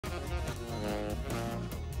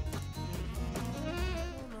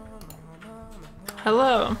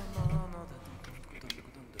Hello.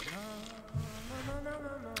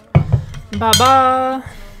 Ba.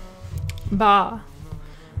 Ba.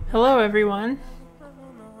 Hello, everyone.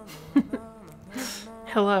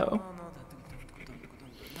 Hello.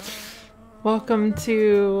 Welcome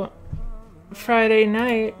to Friday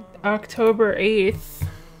night, October 8th,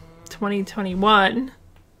 2021.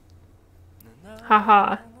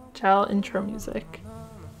 Haha. Child intro music.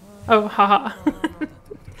 Oh, haha.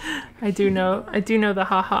 I do know the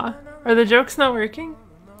haha. Are the jokes not working?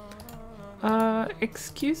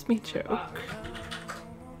 Excuse me, joke.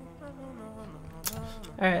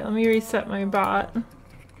 Alright, let me reset my bot.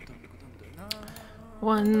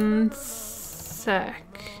 One sec.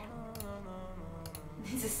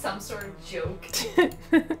 This is some sort of joke.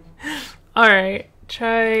 Alright,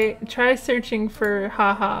 try searching for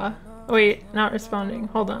haha. Wait, not responding.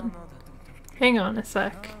 Hold on. Hang on a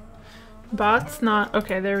sec. Bot's not...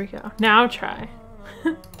 Okay, there we go. Now try.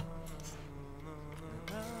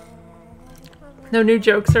 No new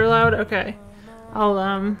jokes are allowed? Okay. I'll,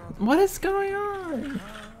 what is going on?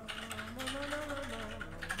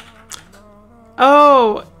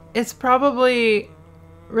 Oh, it's probably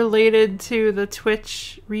related to the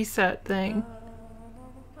Twitch reset thing.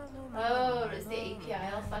 Oh, does the API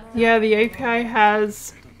all fucked up? Yeah, the API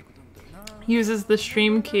uses the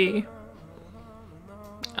stream key.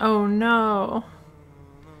 Oh no.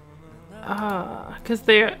 Cause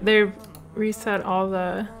they reset all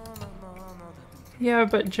the... Yeah,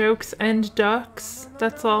 but jokes and ducks,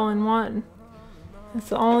 that's all in one.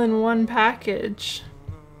 It's all in one package.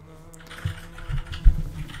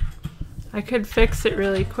 I could fix it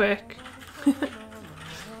really quick.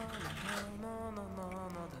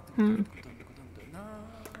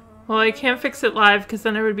 Well, I can't fix it live because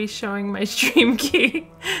then I would be showing my stream key,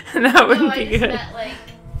 and that wouldn't be good. Meant, like,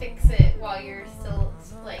 fix it while you're still,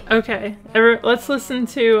 like... Okay, let's listen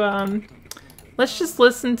to, let's just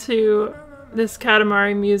listen to this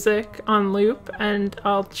Katamari music on loop, and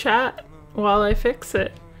I'll chat while I fix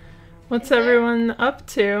it. What's everyone up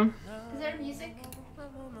to? Is there music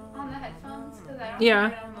on the headphones? Because I don't Yeah.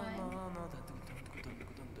 hear it on mine.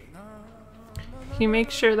 Can you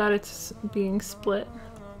make sure that it's being split?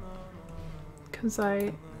 Because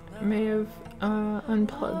I may have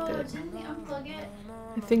unplugged it. Didn't we unplug it?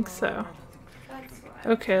 I think so. That's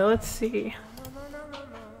why. Okay, let's see.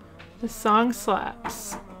 The song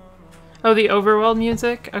slaps. Oh, the overworld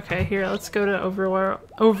music? Okay, here, let's go to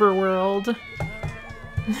overworld.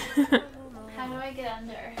 How do I get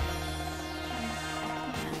under?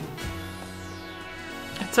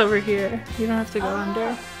 It's over here. You don't have to go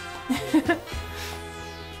under.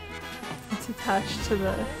 It's attached to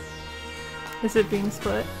the... Is it being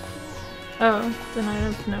split? Oh, then I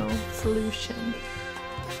have no solution.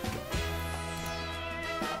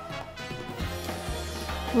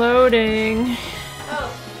 Loading.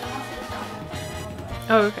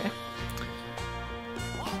 Oh, okay.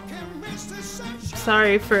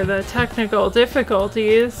 Sorry for the technical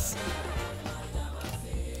difficulties.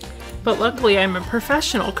 But luckily I'm a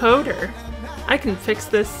professional coder. I can fix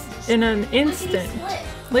this in an instant.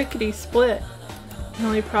 Lickety split. The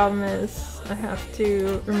only problem is I have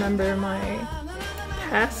to remember my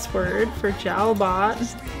password for Jalbot,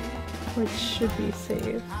 which should be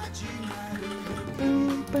saved.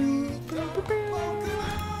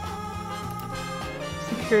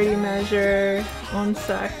 Security measure. One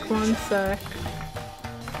sec.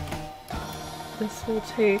 This will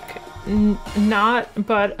take not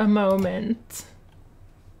but a moment.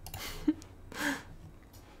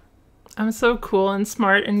 I'm so cool and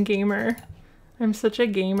smart and gamer. I'm such a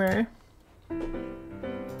gamer.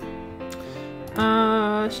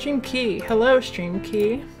 Stream key. Hello, stream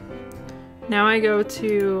key. Now I go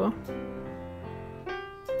to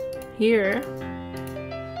here.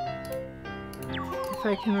 If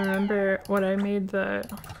I can remember what I made the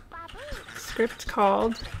script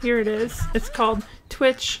called. Here it is. It's called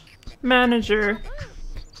Twitch Manager.cs.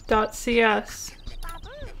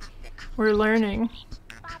 We're learning.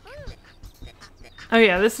 Oh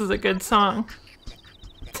yeah, this is a good song.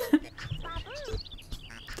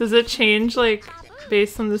 Does it change, like,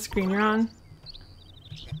 based on the screen you're on?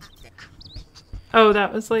 Oh,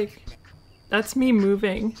 that was like... That's me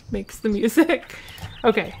moving. Makes the music.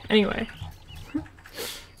 Okay, anyway.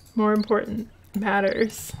 More important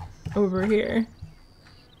matters over here.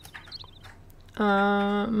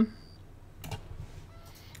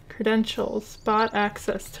 Credentials. Bot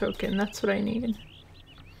access token. That's what I need.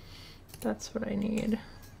 That's what I need.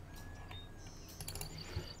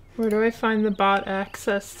 Where do I find the bot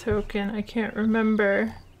access token? I can't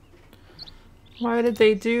remember. Why did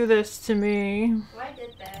they do this to me? Why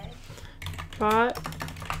did they? Bot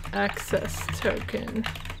access token.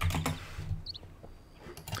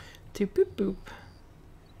 Doop boop boop.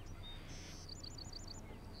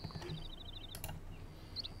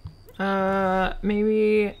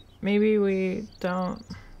 Maybe we don't.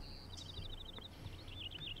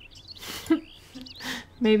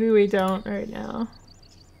 Maybe we don't right now.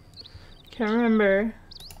 Can't remember.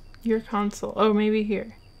 Your console. Oh, maybe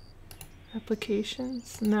here.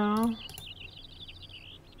 Applications? No.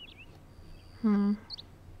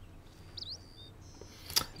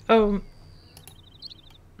 Oh.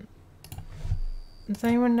 Does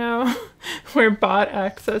anyone know where bot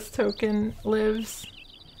access token lives?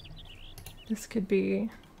 This could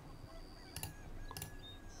be.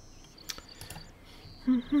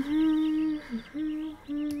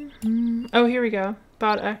 Oh, here we go.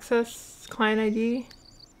 Bot access client ID.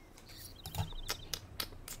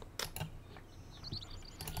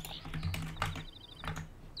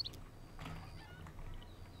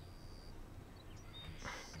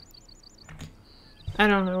 I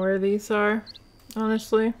don't know where these are,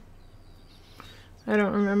 honestly. I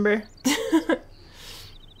don't remember.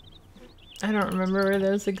 I don't remember where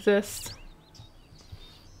those exist.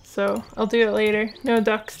 So, I'll do it later. No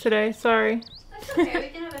ducks today, sorry. That's okay, we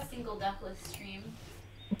can have a single duckless stream.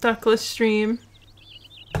 Duckless stream.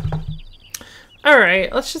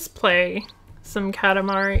 Alright, let's just play some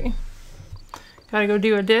katamari. Gotta go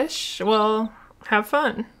do a dish? Well, have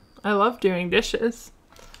fun. I love doing dishes.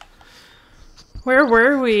 Where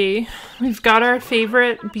were we? We've got our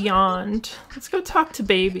favorite Beyond. Let's go talk to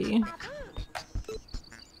Baby.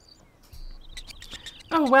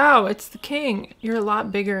 Oh wow, it's the king. You're a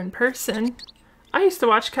lot bigger in person. I used to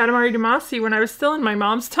watch Katamari Damacy when I was still in my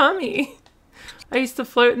mom's tummy. I used to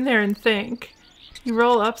float in there and think. You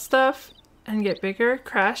roll up stuff and get bigger,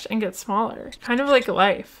 crash, and get smaller. Kind of like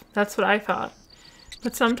life. That's what I thought.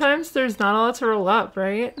 But sometimes there's not a lot to roll up,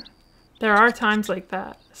 right? There are times like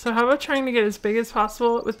that. So how about trying to get as big as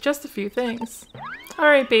possible with just a few things?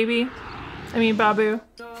 Alright, baby. I mean, Babu.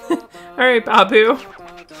 Alright, Babu.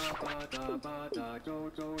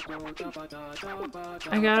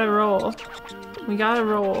 I gotta roll. We gotta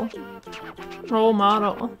roll. Role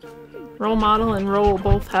model. Role model and roll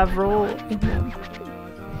both have roll in them.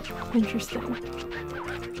 Interesting.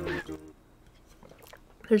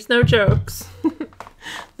 There's no jokes.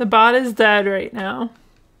 The bot is dead right now.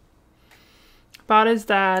 Bot is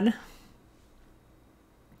dead.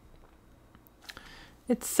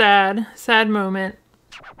 It's sad. Sad moment.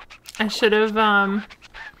 I should have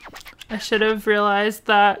realized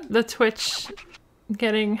that the Twitch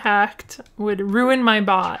getting hacked would ruin my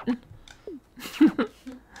bot.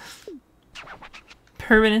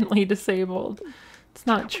 Permanently disabled. It's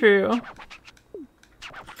not true.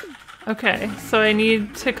 Okay, so I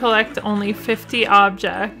need to collect only 50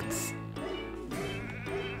 objects.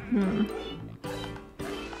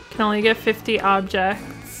 Can only get 50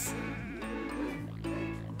 objects.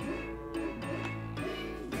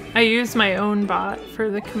 I use my own bot for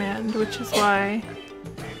the command, which is why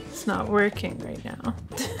it's not working right now.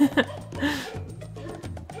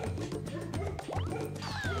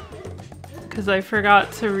 Because I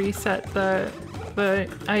forgot to reset the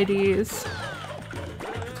IDs.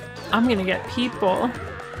 I'm gonna get people.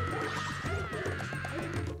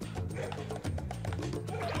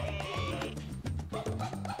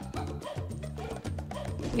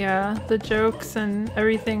 Yeah, the jokes and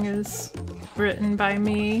everything is written by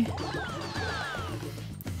me.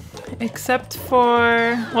 Except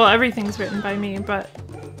for... well, everything's written by me, but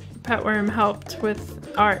Petworm helped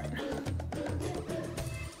with art.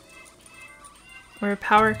 We're a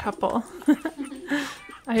power couple.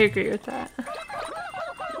 I agree with that.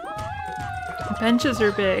 Benches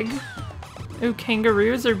are big. Ooh,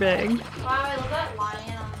 kangaroos are big. Wow, I love that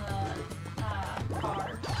lion on the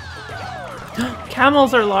car.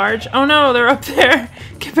 Camels are large. Oh no, they're up there.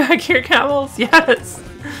 Get back here, camels. Yes.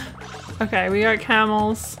 Okay, we got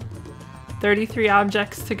camels. 33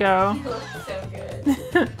 objects to go. You look so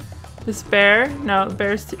good. This bear? No, the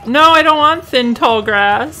bear's too... no, I don't want thin, tall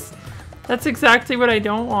grass. That's exactly what I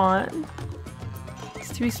don't want.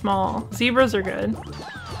 It's too small. Zebras are good.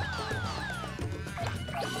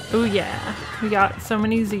 Oh yeah, we got so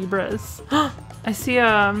many zebras. I see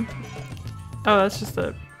oh,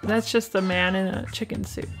 that's just a man in a chicken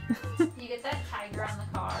suit. You get that tiger on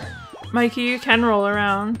the car. Mikey, you can roll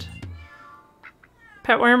around.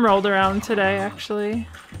 Petworm rolled around today, actually.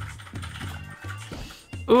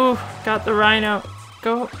 Ooh, got the rhino.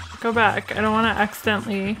 Go back. I don't want to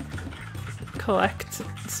accidentally collect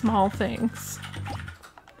small things.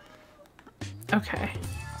 Okay.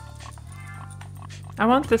 I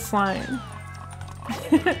want this line.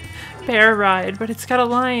 Bear ride, but it's got a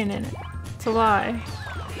lion in it. It's a lie.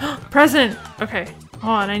 Present! Okay,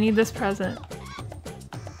 hold on, I need this present.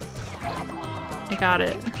 I got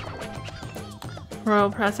it. Royal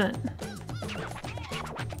present.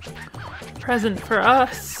 Present for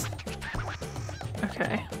us.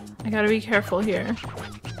 Okay, I gotta be careful here.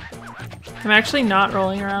 I'm actually not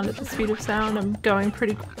rolling around at the speed of sound, I'm going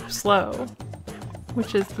pretty slow.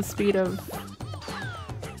 Which is the speed of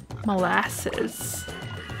molasses.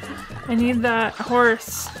 I need that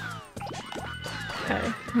horse.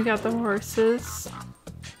 Okay, we got the horses.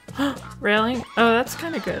 Railing? Oh, that's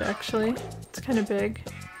kind of good actually. It's kind of big.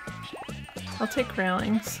 I'll take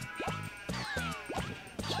railings.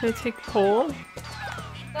 Should I take pole?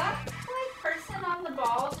 That like person on the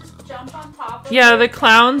ball just jump on top of Yeah, it. the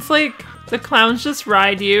clowns just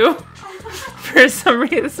ride you for some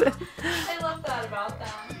reason. I love that about them.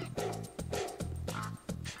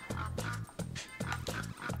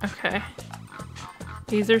 Okay.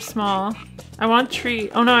 These are small. I want tree.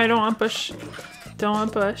 Oh no, I don't want bush. Don't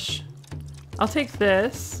want bush. I'll take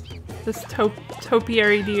this. This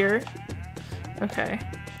topiary deer. Okay.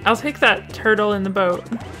 I'll take that turtle in the boat.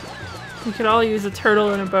 We could all use a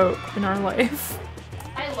turtle in a boat in our life.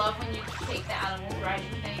 I love when you take the animals riding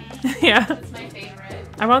things. Yeah. That's my favorite.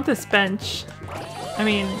 I want this bench. I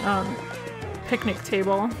mean, picnic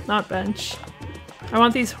table, not bench. I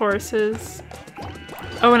want these horses.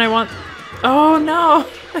 Oh, and I want... Oh no!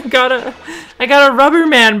 I got a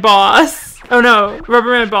Rubberman boss! Oh no,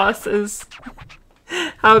 Rubberman boss is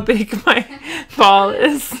how big my ball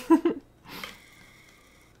is.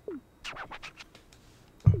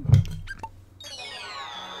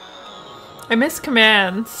 I miss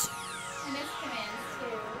commands. I miss commands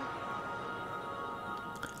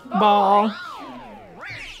too. Ball.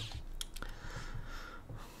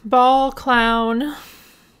 Ball, clown,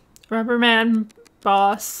 Rubberman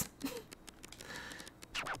boss.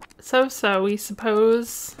 So-so, we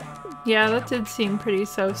suppose. Yeah, that did seem pretty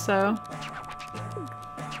so-so.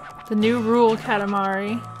 The new rule,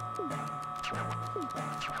 katamari.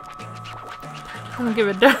 I don't give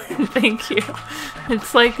a darn, thank you.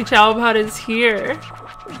 It's like Jalbot is here.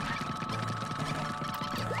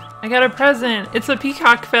 I got a present. It's a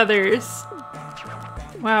peacock feathers.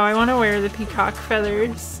 Wow, I want to wear the peacock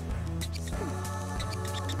feathers.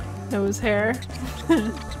 Nose hair.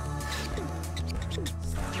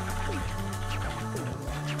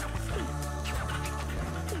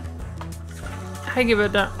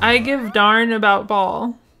 I give darn about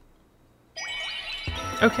ball.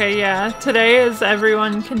 Okay, yeah. Today is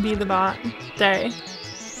everyone can be the bot day.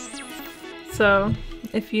 So,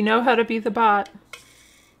 if you know how to be the bot,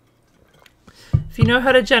 if you know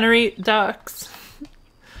how to generate ducks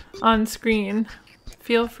on screen,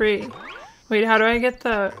 feel free. Wait, how do I get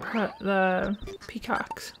the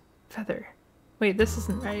peacock's feather? Wait, this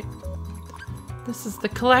isn't right. This is the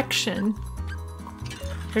collection.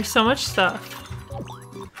 There's so much stuff.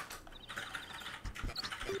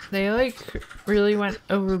 They like really went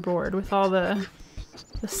overboard with all the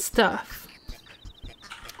stuff.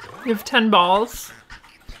 You have 10 balls.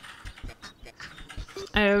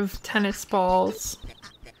 I have tennis balls.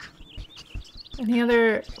 Any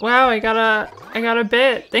other? Wow, I got a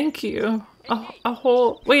bit. Thank you. A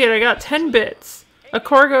whole. Wait, I got 10 bits. A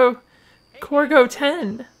Corgo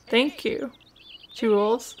 10. Thank you,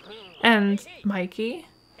 Jules and Mikey.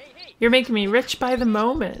 You're making me rich by the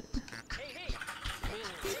moment.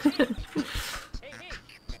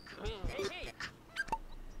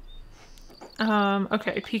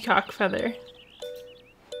 Okay, peacock feather.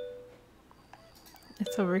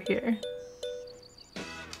 It's over here.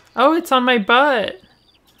 Oh, it's on my butt.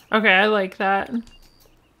 Okay, I like that.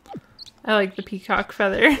 I like the peacock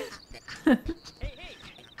feather.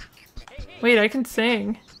 Wait, I can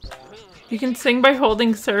sing. You can sing by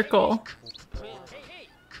holding circle.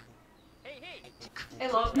 I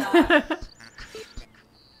love that.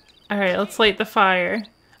 Alright, let's light the fire.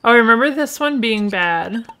 Oh, remember this one being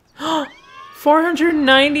bad.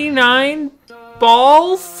 499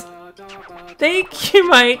 balls? Thank you,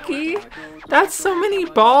 Mikey. That's so many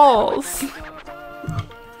balls.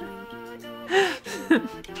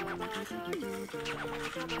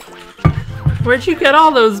 Where'd you get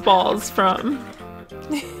all those balls from?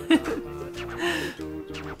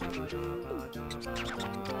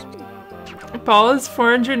 Ball is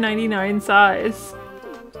 499 size.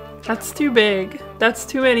 That's too big. That's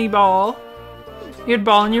too many ball. You had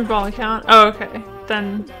ball in your ball account? Oh, okay.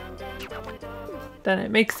 Then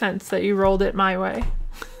it makes sense that you rolled it my way.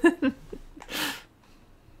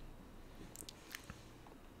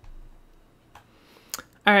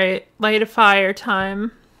 Alright, light a fire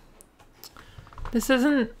time. This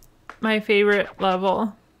isn't my favorite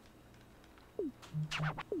level.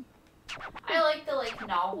 I like the like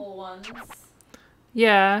novel ones.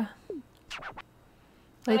 Yeah.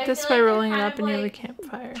 But Light I this feel by like rolling it they're up kind near of the like-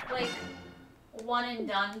 campfire. Like one and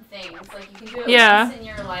done things. Like you can do it Yeah. once in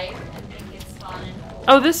your life and think it's fun and cool.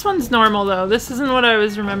 Oh, this one's normal though. This isn't what I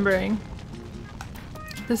was remembering.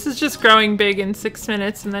 This is just growing big in 6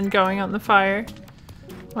 minutes and then going on the fire.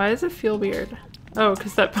 Why does it feel weird? Oh,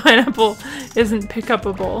 because that pineapple isn't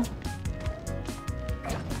pick-upable.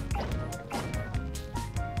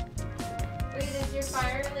 Wait, is your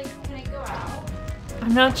fire like can it go out?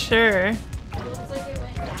 I'm not sure. It looks like it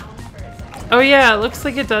went down for a second. Oh yeah, it looks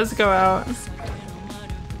like it does go out.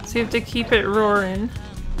 So you have to keep it roaring.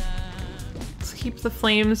 Let's keep the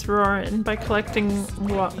flames roaring by collecting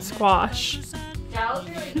squash. Dal's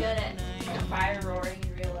really good at fire roaring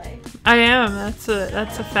in real life. I am. That's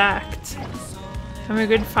a fact. I'm a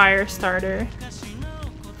good fire starter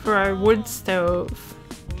for our wood stove.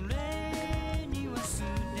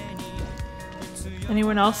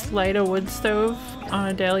 Anyone else light a wood stove on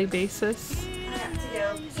a daily basis? I have to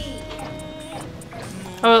go pee.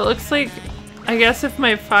 Oh, it looks like, I guess if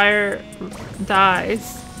my fire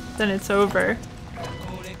dies, then it's over.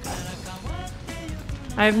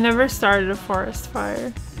 I've never started a forest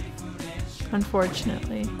fire,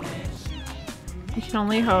 unfortunately. You can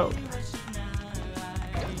only hope.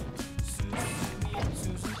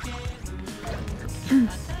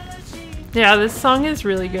 Yeah, this song is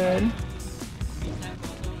really good.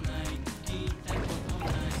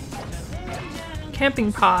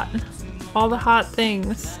 Camping pot. All the hot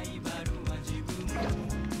things.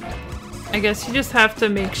 I guess you just have to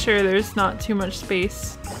make sure there's not too much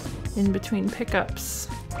space in between pickups.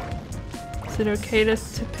 Is it okay to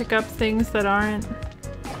pick up things that aren't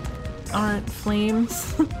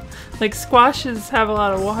flames? Like squashes have a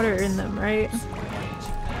lot of water in them, right?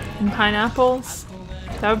 And pineapples?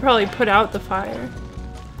 That would probably put out the fire.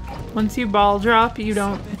 Once you ball drop, you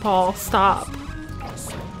don't ball stop.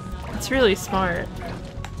 It's really smart.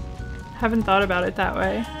 Haven't thought about it that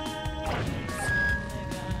way.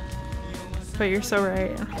 But you're so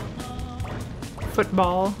right.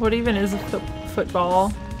 Football. What even is a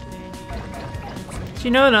football? Do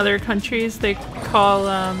you know in other countries they call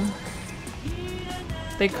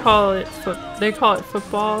it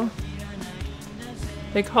football?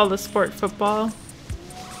 They call the sport football.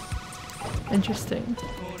 Interesting.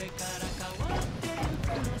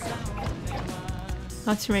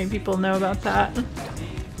 Not too many people know about that.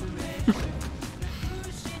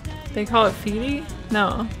 They call it feety?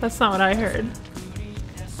 No, that's not what I heard.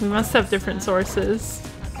 We must have different sources.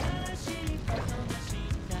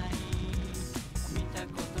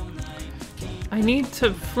 I need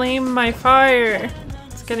to flame my fire.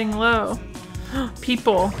 It's getting low.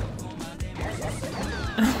 People.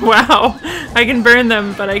 Wow, I can burn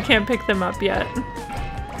them, but I can't pick them up yet.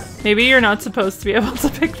 Maybe you're not supposed to be able to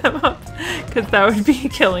pick them up, because that would be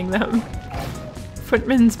killing them.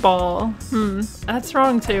 Footman's ball. That's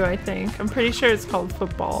wrong too, I think. I'm pretty sure it's called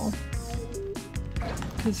football.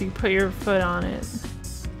 Because you put your foot on it.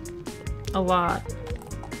 A lot.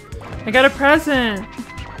 I got a present!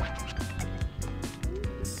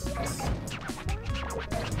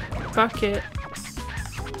 Bucket.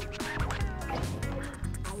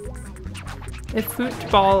 If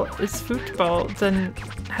football is football, then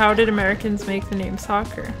how did Americans make the name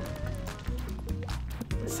soccer?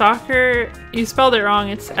 Soccer, you spelled it wrong.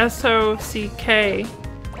 It's S-O-C-K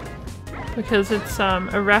because it's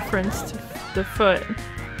a reference to the foot.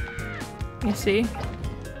 You see?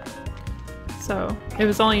 So it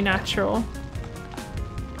was only natural.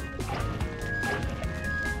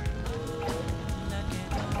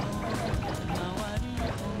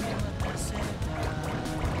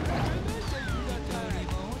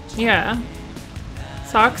 Yeah.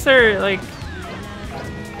 Socks are like...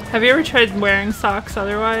 Have you ever tried wearing socks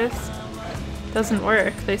otherwise? Doesn't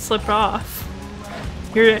work. They slip off.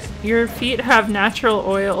 Your feet have natural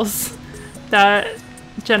oils that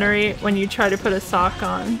generate when you try to put a sock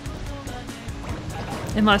on.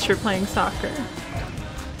 Unless you're playing soccer.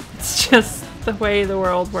 It's just the way the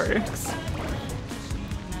world works.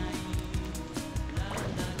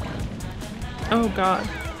 Oh god.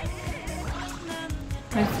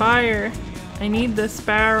 My fire. I need this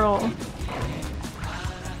barrel.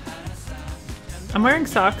 I'm wearing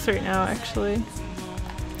socks right now, actually.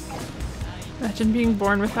 Imagine being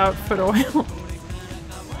born without foot oil.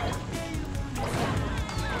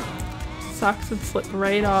 Socks would slip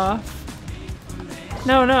right off.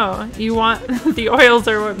 No, you want... the oils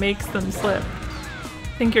are what makes them slip.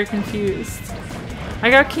 I think you're confused.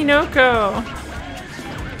 I got Kinoko!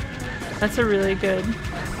 That's a really good,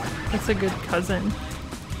 that's a good cousin.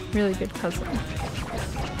 Really good cousin.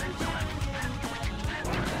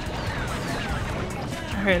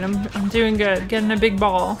 Alright, I'm doing good. Getting a big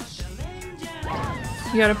ball.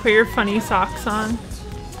 You gotta put your funny socks on.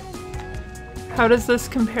 How does this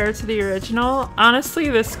compare to the original? Honestly,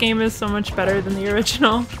 this game is so much better than the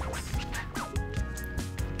original.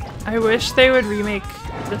 I wish they would remake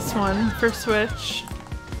this one for Switch.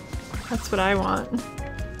 That's what I want.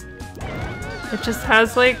 It just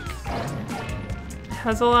has like... It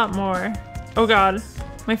has a lot more. Oh god.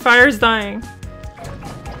 My fire's dying.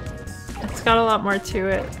 It's got a lot more to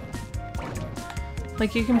it.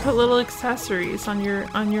 Like you can put little accessories on your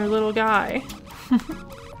little guy.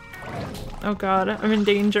 Oh god, I'm in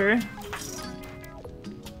danger.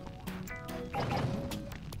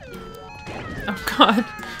 Oh god.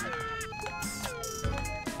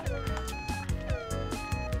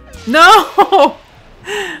 No!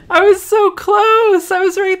 I was so close! I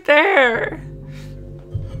was right there!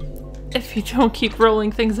 If you don't keep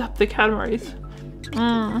rolling things up the catamaris.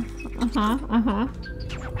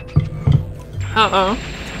 Uh-oh.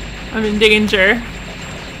 I'm in danger.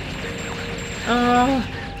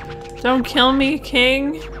 Don't kill me,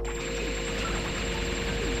 King.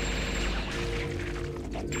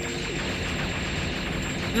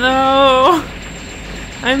 No!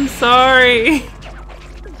 I'm sorry.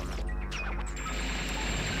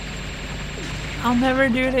 I'll never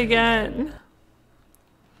do it again.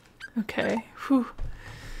 Okay. Whew.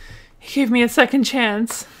 He gave me a second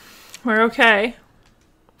chance. We're okay.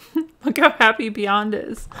 Look how happy Beyond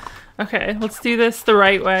is. Okay, let's do this the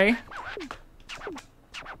right way.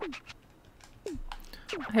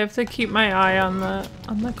 I have to keep my eye on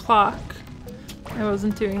the clock. I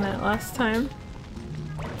wasn't doing that last time.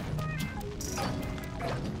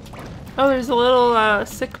 Oh, there's a little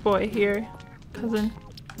sick boy here. Cousin.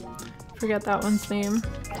 Forget that one's name.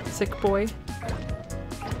 Sick boy.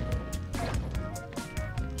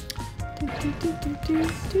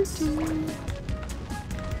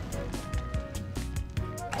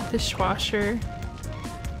 Dishwasher.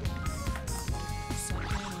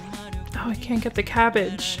 Oh, I can't get the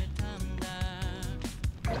cabbage.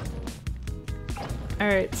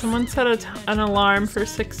 Alright, someone set an alarm for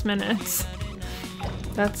 6 minutes.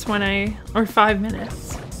 That's when or 5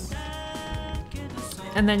 minutes.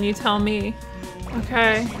 And then you tell me,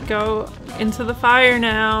 okay, go into the fire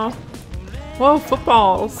now. Whoa,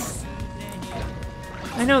 footballs.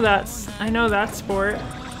 I know that sport.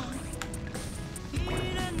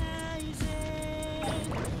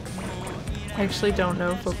 I actually don't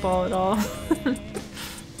know football at all.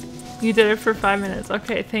 You did it for 5 minutes.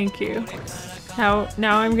 Okay, thank you. Now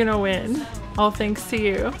I'm gonna win. All thanks to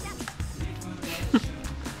you.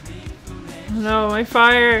 Oh no, my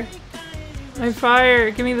fire! My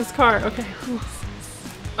fire! Give me this car. Okay. Whew.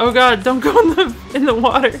 Oh god, don't go in the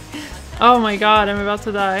water. Oh my god, I'm about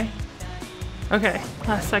to die. Okay,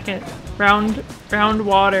 last second. Round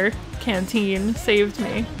water canteen saved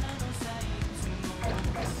me.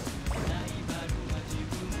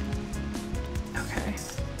 Okay.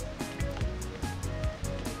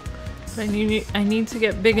 But I need to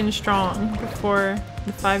get big and strong before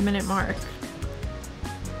the 5-minute mark.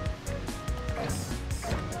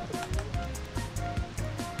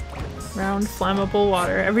 Round flammable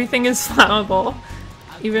water. Everything is flammable.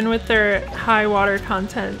 Even with their high water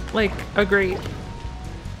content, like a grape.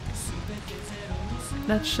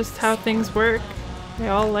 That's just how things work. They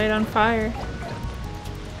all light on fire.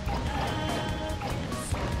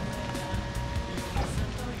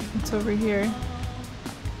 What's over here?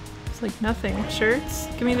 It's like nothing. Shirts?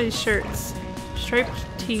 Give me these shirts. Striped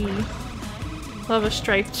tee. Love a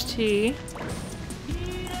striped tee.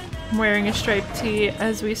 I'm wearing a striped tee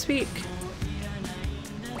as we speak.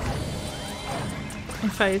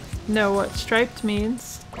 If I know what striped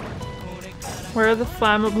means. Where are the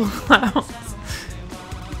flammable clowns?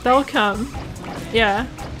 They'll come. Yeah.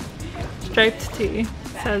 Striped tee,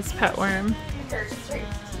 says Petworm.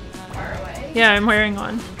 Yeah, I'm wearing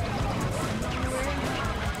one.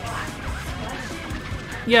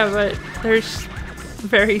 Yeah, but there's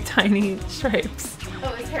very tiny stripes.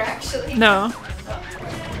 Oh, is there actually? No.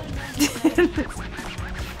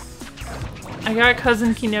 I got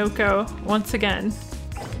Cousin Kinoko once again.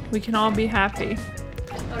 We can all be happy.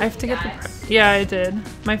 Oh, I have to get the... Yeah, I did.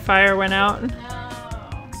 My fire went out. No.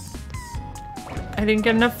 I didn't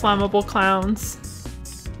get enough flammable clowns.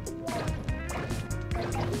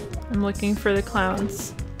 I'm looking for the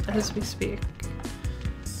clowns as we speak.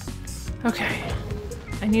 Okay.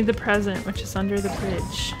 I need the present, which is under the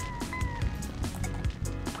bridge.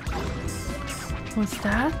 What's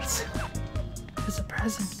that? It's a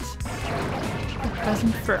present. A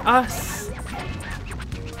present for us.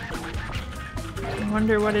 I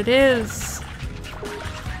wonder what it is.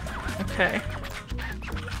 Okay.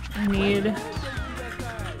 I need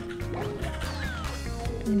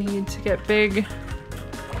to get big.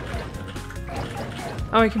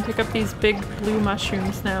 Oh, I can pick up these big blue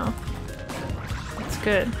mushrooms now. That's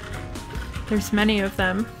good. There's many of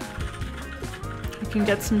them. I can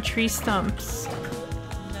get some tree stumps.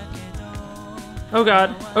 Oh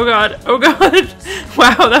god, oh god, oh god!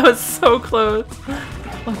 Wow, that was so close.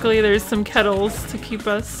 Luckily there's some kettles to keep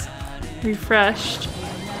us refreshed.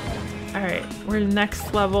 Alright, we're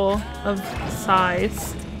next level of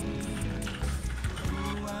size.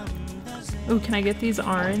 Ooh, can I get these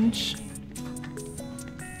orange?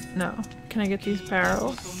 No. Can I get these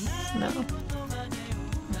barrels? No.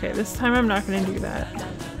 Okay, this time I'm not gonna do that.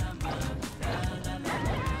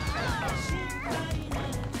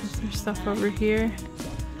 Is there stuff over here?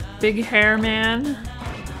 Big hair man.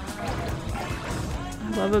 I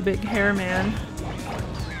love a big hair man.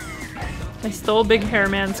 I stole Big Hair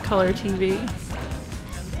Man's color TV.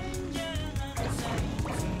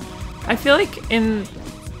 I feel like I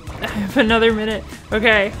have another minute.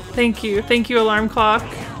 Okay, thank you. Thank you, alarm clock.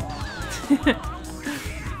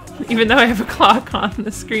 Even though I have a clock on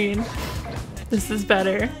the screen. This is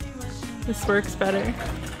better. This works better.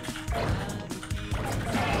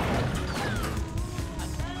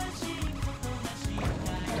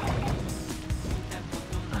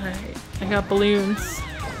 Alright, I got balloons.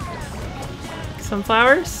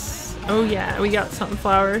 Sunflowers? Oh yeah, we got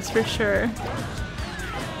sunflowers for sure.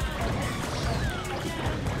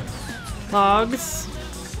 Logs.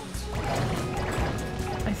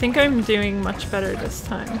 I think I'm doing much better this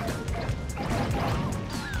time.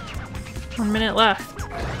 1 minute left.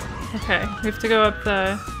 Okay, we have to go up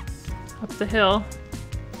the hill.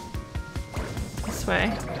 This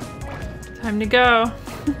way. Time to go.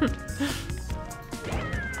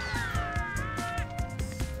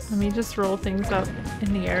 Let me just roll things up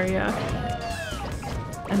in the area.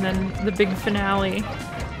 And then the big finale.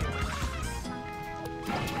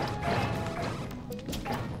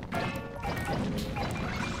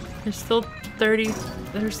 There's still 30,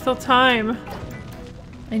 there's still time.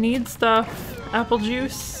 I need stuff. Apple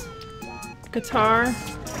juice, guitar,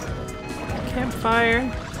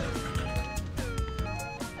 campfire,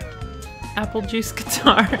 apple juice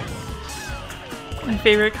guitar. My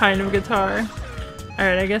favorite kind of guitar.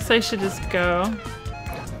 Alright, I guess I should just go.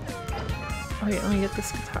 Oh wait, let me get this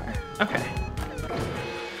guitar. Okay.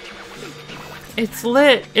 It's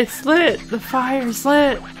lit! It's lit! The fire's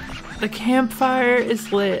lit! The campfire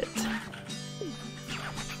is lit.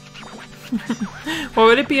 What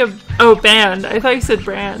would it be oh, band. I thought you said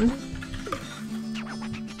brand.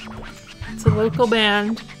 It's a local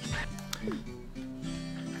band.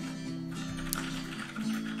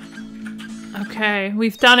 Okay,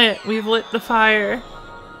 we've done it. We've lit the fire.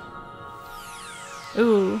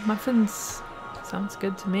 Ooh, muffins. Sounds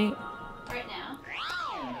good to me. Right now?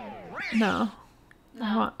 No.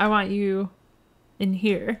 No. I want you in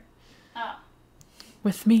here. Oh.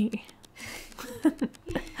 With me.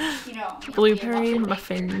 You know, Blueberry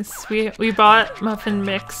muffins. We bought muffin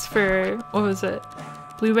mix for, what was it?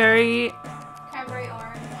 Blueberry, Cranberry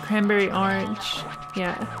orange. cranberry orange.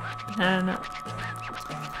 Yeah. Banana.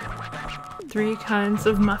 3 kinds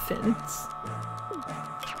of muffins.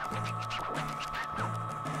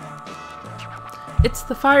 It's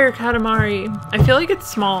the fire katamari. I feel like it's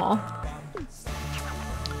small.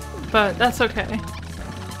 But that's okay.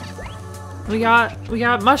 We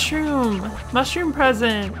got mushroom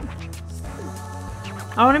present.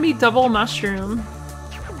 I want to be double mushroom.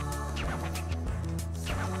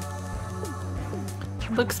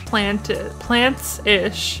 Looks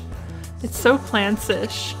plants-ish. It's so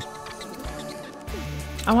plants-ish.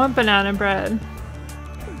 I want banana bread.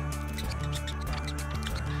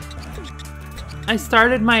 I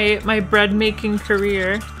started my bread making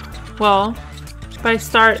career. Well, by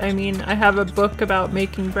start, I mean I have a book about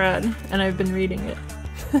making bread, and I've been reading it.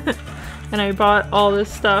 And I bought all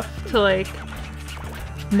this stuff to like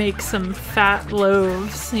make some fat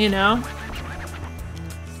loaves, you know?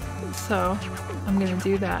 So I'm gonna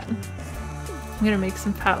do that. I'm gonna make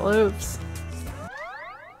some fat loaves.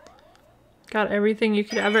 Got everything you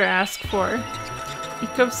could ever ask for.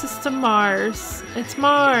 Ecosystem Mars. It's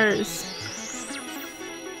Mars!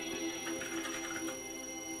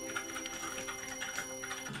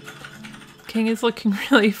 King is looking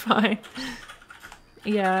really fine.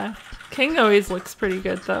 Yeah, King always looks pretty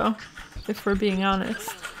good though, if we're being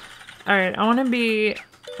honest. Alright, I wanna be...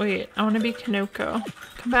 Wait, I wanna be Kanoko.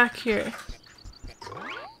 Come back here.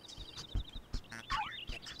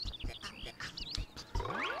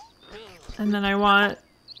 And then I want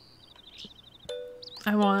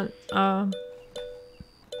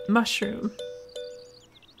mushroom.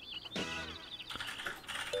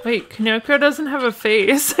 Wait, Kanoko doesn't have a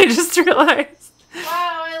face. I just realized. Wow,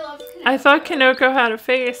 I love Kanoko. I thought Kanoko had a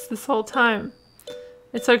face this whole time.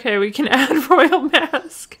 It's okay, we can add royal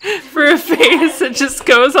mask for a face. It just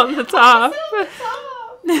goes on the top.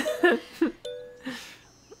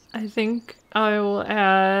 I think I will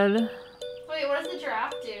add... Wait, what does the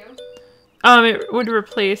giraffe do? It would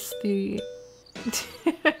replace the...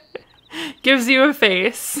 Gives you a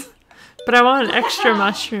face. But I want extra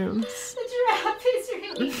mushrooms. The giraffe is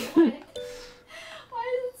really good.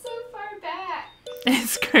 Why is it so far back?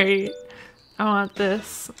 It's great. I want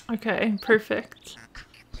this. Okay, perfect.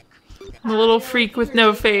 I'm a little freak with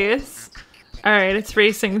no face. Alright, it's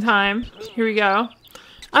racing time. Here we go.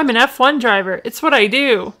 I'm an F1 driver. It's what I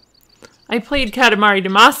do. I played Katamari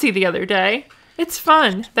Damacy the other day. It's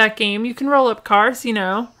fun, that game. You can roll up cars, you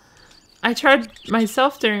know. I tried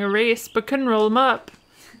myself during a race, but couldn't roll them up.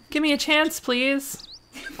 Give me a chance, please.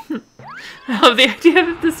 I love the idea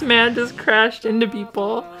that this man just crashed into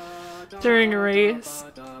people during a race.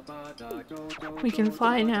 We can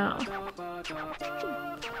fly now.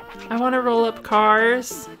 I want to roll up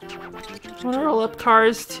cars. I want to roll up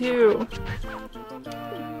cars too.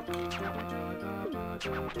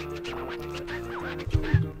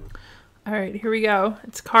 Alright, here we go.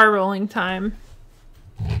 It's car rolling time.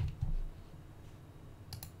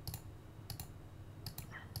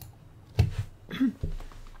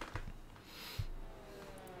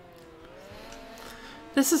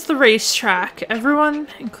 This is the racetrack. Everyone,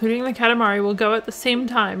 including the Katamari, will go at the same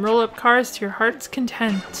time. Roll up cars to your heart's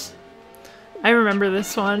content. I remember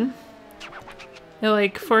this one. It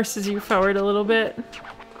like forces you forward a little bit.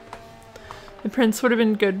 The prince would have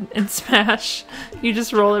been good in Smash. You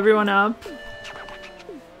just roll everyone up.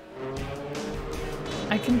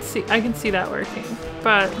 I can see that working,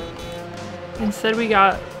 but instead we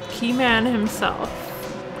got Keyman himself.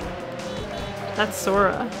 That's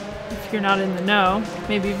Sora. If you're not in the know,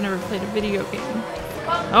 maybe you've never played a video game.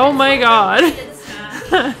 Oh my god.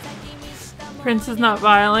 Prince is not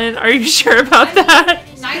violent. Are you sure about that?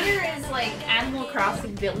 Neither is like Animal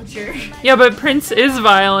Crossing Villager. Yeah, but Prince is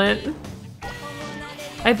violent.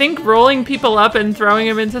 I think rolling people up and throwing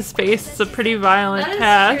them into space is a pretty violent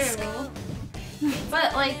task. True.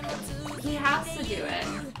 But like, he has to do it.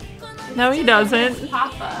 No, he doesn't. It's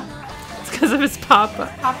Papa. It's because of his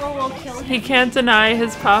papa. Papa will kill him. He can't deny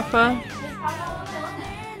his papa. His Papa will kill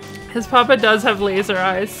him. His papa does have laser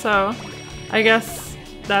eyes, so I guess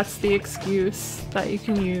that's the excuse that you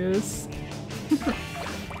can use.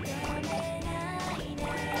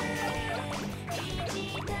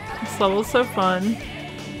 This level's so fun.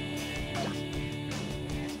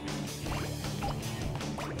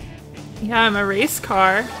 Yeah, I'm a race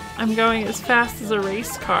car. I'm going as fast as a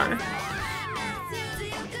race car.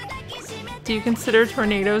 Do you consider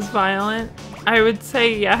tornadoes violent? I would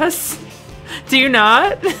say yes. Do you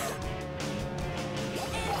not?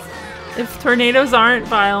 If tornadoes aren't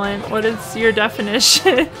violent, what is your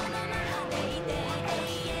definition?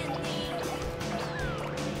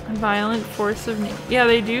 A violent force of nature. Yeah,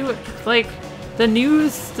 they do. Like, the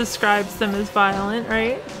news describes them as violent,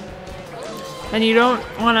 right? And you don't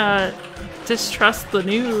want to distrust the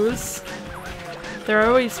news. They're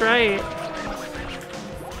always right.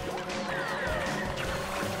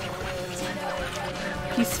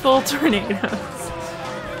 Peaceful tornadoes.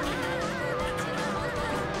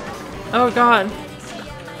 Oh god.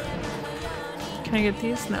 Can I get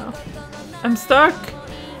these now? I'm stuck!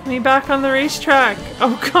 Get me back on the racetrack!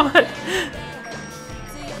 Oh god!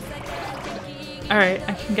 Alright,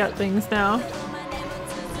 I can get things now.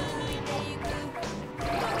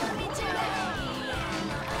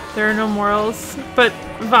 There are no morals, but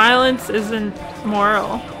violence isn't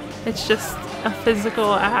moral. It's just a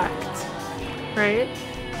physical act, right?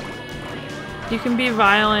 You can be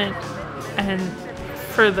violent and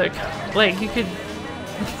for the, like, you could,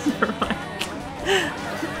 never mind.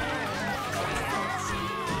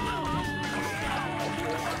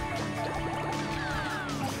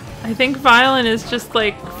 I think violent is just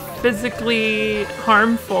like physically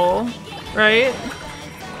harmful, right?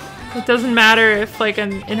 It doesn't matter if like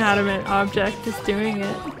an inanimate object is doing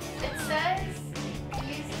it. It says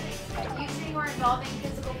using or involving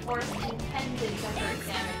physical force intended to hurt,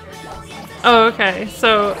 damage, or kill someone. Oh, okay.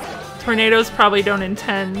 So tornadoes probably don't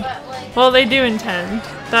intend. But, like, Well, they do intend.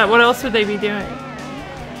 That. What else would they be doing?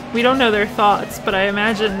 We don't know their thoughts, but I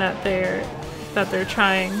imagine that they're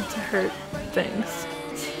trying to hurt things.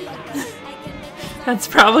 That's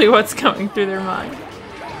probably what's going through their mind.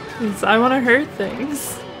 Is I want to hurt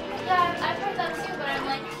things. yeah, I've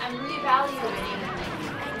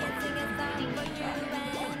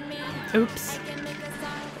Oops.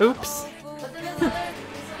 Oops. But then this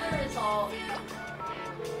other result.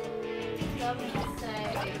 Let me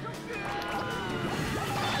say.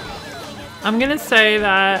 I'm gonna say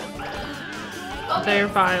that Okay. they're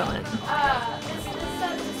violent. This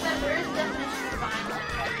said there is a definition of violent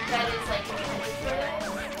that is like intended for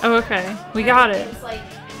this. Oh, okay. We got it. It's like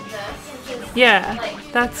this, which is Yeah,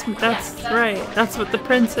 like, that's that's right. That's what the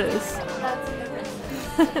prince is. that's the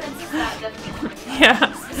princess. The princess that definition.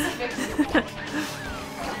 Yeah. Specifically.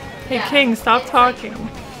 Hey, Yeah, King, stop it's talking.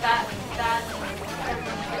 Like, that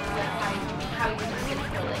how you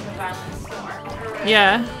feel like a violent storm. Or whatever.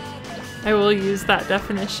 Yeah, I will use that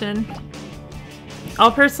definition.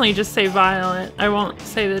 I'll personally just say violent. I won't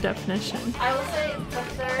say the definition. I will say the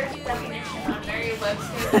third definition on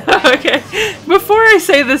Merriam-Webster. Okay, before I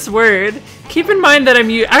say this word, keep in mind that I'm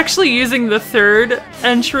actually using the third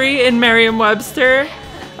entry in Merriam-Webster.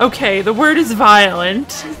 Okay, the word is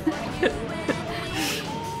violent.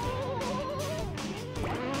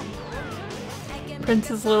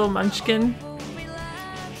 Prince's Little Munchkin.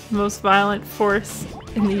 Most violent force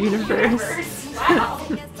in the universe. Wow.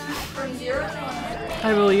 From 0 to 100.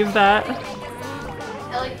 I believe that.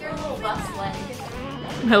 I like your little bus leg.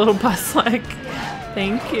 My little bus leg.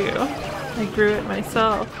 Thank you. I grew it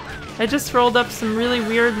myself. I just rolled up some really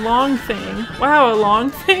weird long thing. Wow, a long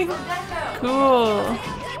thing? Odeko. Cool.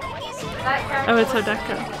 That character Oh, it's was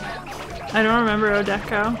Odeko. I don't remember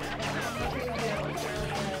Odeko.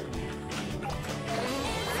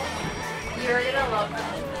 You're gonna love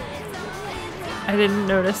that. I didn't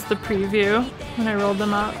notice the preview when I rolled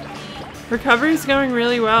them up. Recovery's going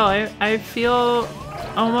really well. I feel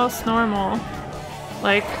almost normal.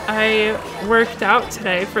 Like, I worked out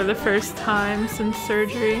today for the first time since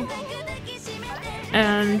surgery.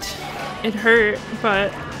 And it hurt,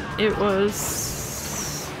 but it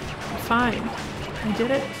was fine. I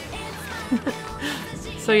did it.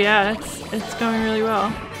 So yeah, it's going really well.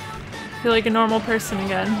 I feel like a normal person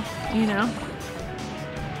again, you know?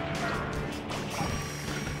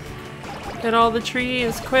 Get all the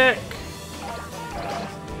trees, quick!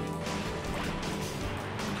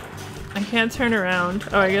 I can't turn around.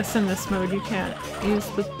 Oh, I guess in this mode you can't use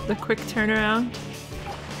the quick turnaround.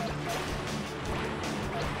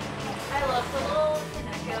 I love the little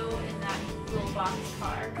Kaneko in that little box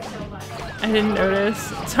car so much. I didn't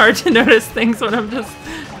notice. It's hard to notice things when I'm just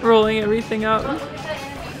rolling everything up. Look at that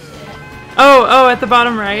animation. Oh, at the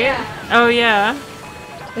bottom right? Yeah. Oh yeah.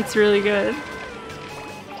 It's really good.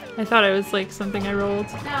 I thought it was like something I rolled.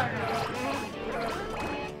 No.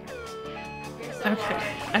 You're so Okay.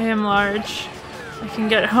 large. I am large. I can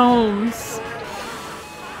get homes.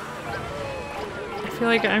 I feel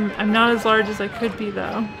like I'm not as large as I could be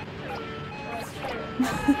though. That's true. You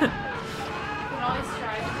can always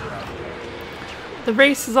try to The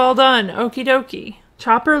race is all done. Okie dokie.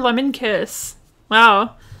 Chopper Lemon Kiss.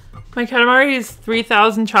 Wow. My Katamari is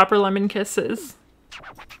 3,000 Chopper Lemon Kisses.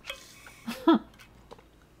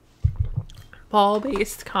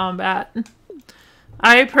 Ball-based combat.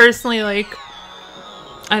 I personally like...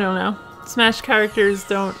 I don't know. Smash characters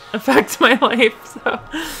don't affect my life, so...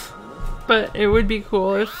 But it would be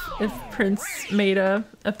cool if Prince made a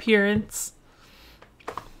appearance.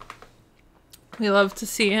 We love to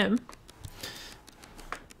see him.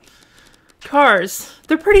 Cars.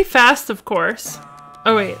 They're pretty fast, of course.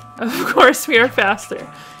 Oh wait, of course we are faster.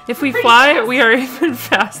 If we fly, we are even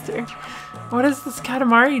faster. What is this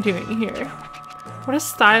Katamari doing here? What a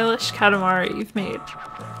stylish Katamari you've made.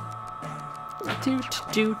 Doot,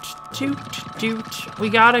 doot, doot, doot. We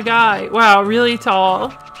got a guy. Wow, really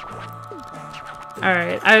tall.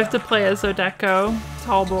 Alright, I have to play as Odeko.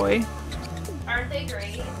 Tall boy. Aren't they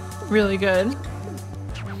great? Really good.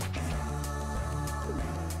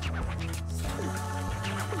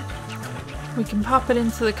 We can pop it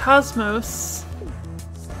into the cosmos.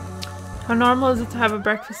 How normal is it to have a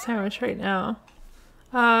breakfast sandwich right now?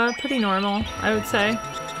 Pretty normal, I would say.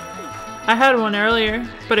 I had one earlier,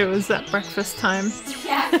 but it was at breakfast time.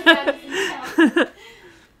 Yeah.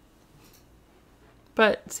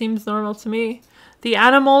 But seems normal to me. The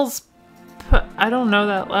animals... I don't know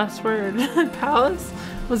that last word. Palace?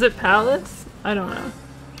 Was it palace? I don't know.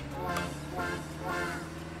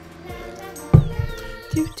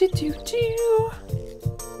 Do do do do.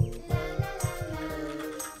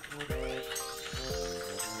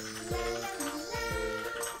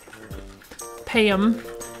 Payum.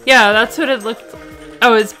 Yeah, that's what it looked.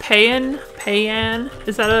 Oh, is payan? Payan?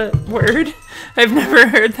 Is that a word? I've never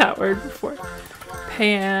heard that word before.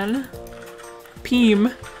 Payan.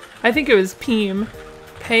 Peem. I think it was Peem.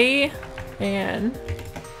 Payan.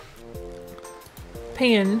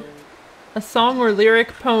 Payan. A song or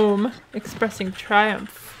lyric poem expressing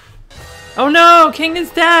triumph. Oh no! King is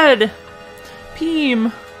dead!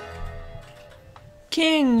 Peem!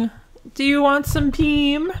 King! Do you want some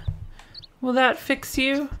Peem? Will that fix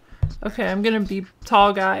you? Okay, I'm gonna be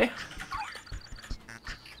tall guy.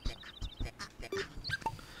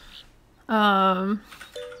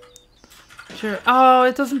 Sure. Oh,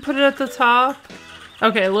 it doesn't put it at the top?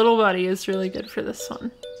 Okay, Little Buddy is really good for this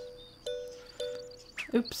one.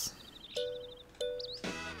 Oops.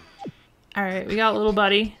 Alright, we got Little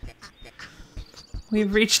Buddy.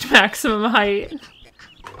 We've reached maximum height.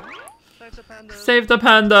 Save the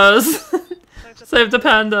pandas! Save the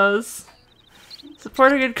pandas!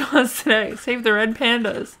 Support a good cause today. Save the red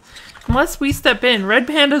pandas. Unless we step in, red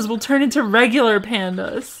pandas will turn into regular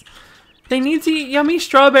pandas. They need to eat yummy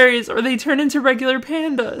strawberries or they turn into regular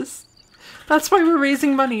pandas. That's why we're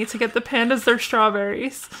raising money, to get the pandas their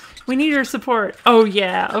strawberries. We need your support. Oh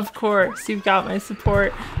yeah, of course. You've got my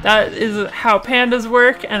support. That is how pandas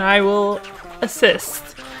work, and I will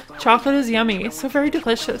assist. Chocolate is yummy, so very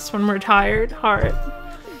delicious when we're tired, heart.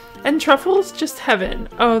 And truffles, just heaven.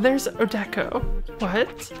 Oh, there's Odeko.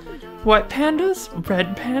 What? What pandas?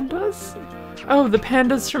 Red pandas? Oh, the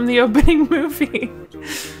pandas from the opening movie.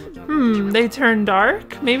 They turn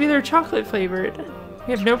dark? Maybe they're chocolate flavored.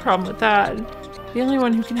 We have no problem with that. The only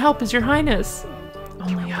one who can help is your highness.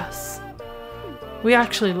 Only us. We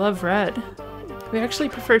actually love red. We actually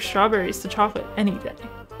prefer strawberries to chocolate any day.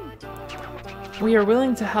 We are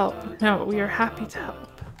willing to help. No, we are happy to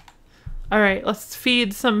help. Alright, let's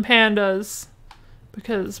feed some pandas.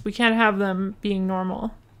 Because we can't have them being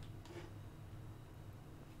normal.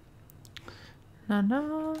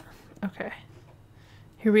 No. Okay.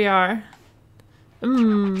 Here we are.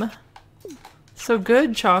 So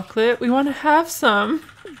good, chocolate. We want to have some.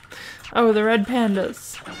 Oh, the red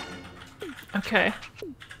pandas. Okay.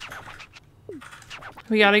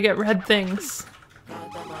 We gotta get red things.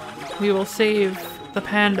 We will save the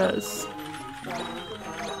pandas.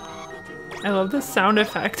 I love this sound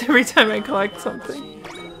effect every time I collect something.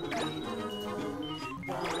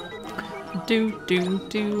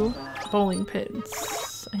 Do. Bowling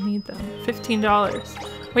pins. I need them.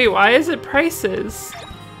 $15. Wait, why is it prices?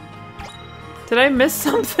 Did I miss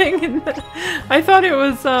something? I thought it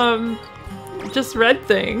was just red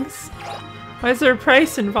things. Why is there a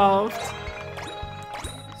price involved?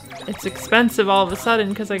 It's expensive all of a sudden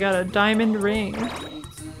because I got a diamond ring.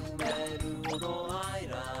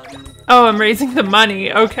 Oh, I'm raising the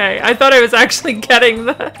money. Okay, I thought I was actually getting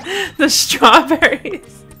the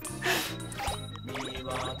strawberries.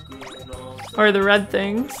 Or the red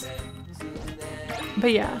things.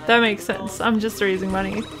 But yeah, that makes sense. I'm just raising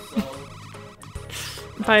money.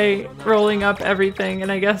 By rolling up everything,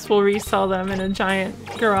 and I guess we'll resell them in a giant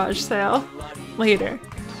garage sale later.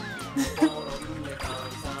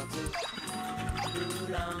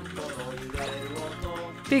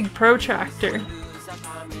 Big protractor.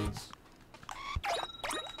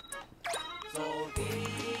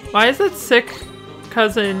 Why is that sick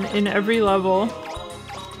cousin in every level?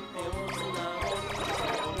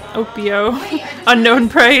 Opio. Unknown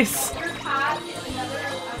price.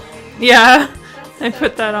 Yeah, I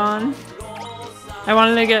put that on. I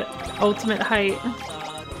wanted to get ultimate height.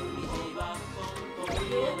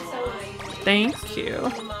 Thank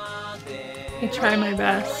you. I try my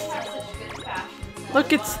best.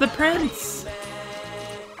 Look, it's the prince.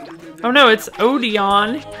 Oh no, it's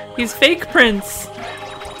Odeon. He's fake prince.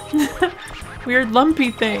 Weird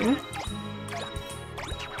lumpy thing.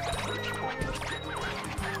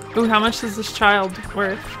 Ooh, how much is this child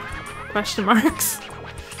worth? Question marks.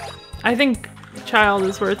 I think child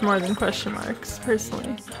is worth more than question marks,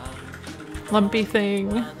 personally. Lumpy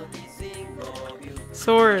thing.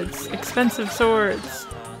 Swords. Expensive swords.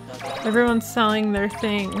 Everyone's selling their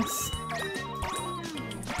things.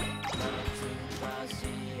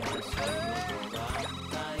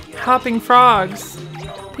 Hopping frogs.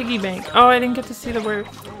 Piggy bank. Oh, I didn't get to see the word.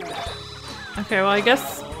 Okay, well I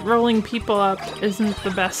guess rolling people up isn't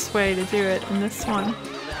the best way to do it in this one.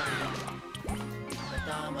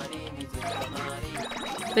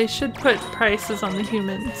 They should put prices on the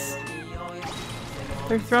humans.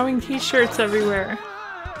 They're throwing t-shirts everywhere.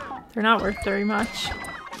 They're not worth very much.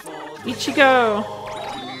 Ichigo!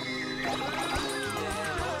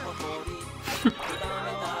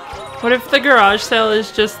 What if the garage sale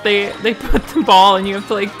is just they put the ball and you have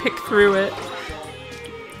to like pick through it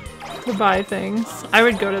to buy things? I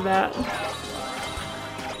would go to that.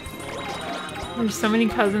 There's so many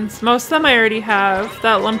cousins. Most of them I already have.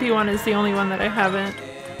 That lumpy one is the only one that I haven't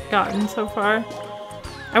gotten so far.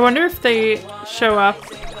 I wonder if they show up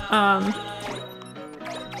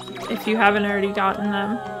if you haven't already gotten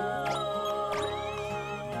them.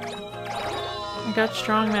 I got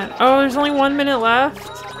strongman. Oh, there's only 1 minute left.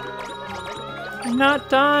 I'm not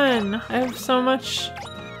done. I have so much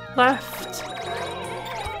left.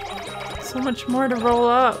 So much more to roll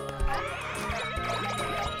up.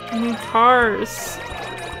 I need cars.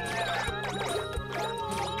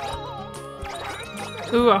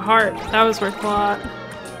 Ooh, a heart. That was worth a lot.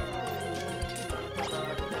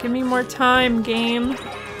 Give me more time, game.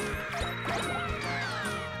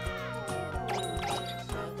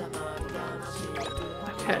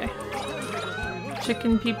 Okay.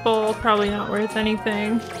 Chicken people, probably not worth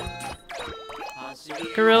anything.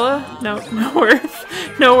 Gorilla? No, no worth.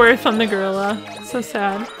 No worth on the gorilla. So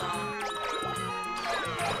sad.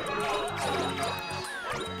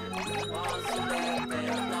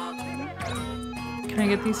 Can I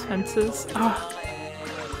get these fences? Oh.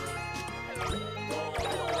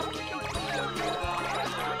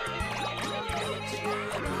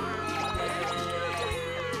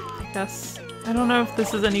 I guess. I don't know if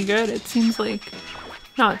this is any good. It seems like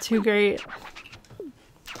not too great.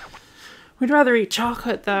 We'd rather eat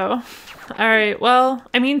chocolate though. Alright, well,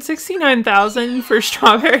 I mean 69,000 for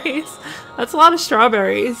strawberries. That's a lot of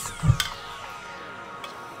strawberries.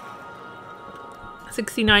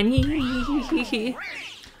 69.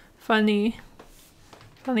 Funny.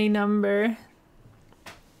 Funny number.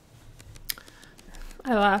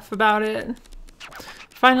 I laugh about it.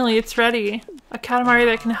 Finally, it's ready. A katamari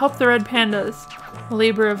that can help the red pandas. A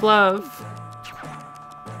labor of love.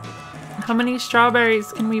 How many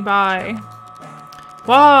strawberries can we buy?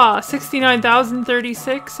 Wow,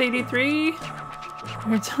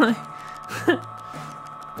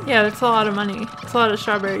 69,036.83. Yeah, that's a lot of money. It's a lot of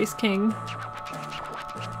strawberries, king.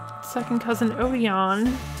 Second cousin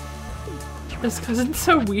Odeon. This cousin's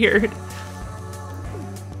so weird.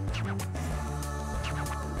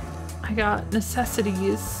 I got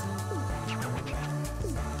necessities.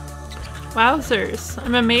 Wowzers,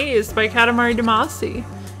 I'm amazed by Katamari Damacy.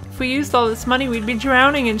 If we used all this money, we'd be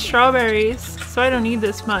drowning in strawberries, so I don't need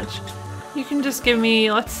this much. You can just give me,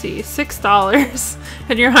 let's see, $6,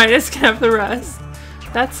 and your highness can have the rest.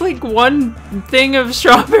 That's like one thing of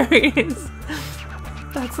strawberries.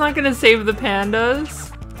 That's not gonna save the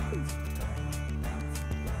pandas.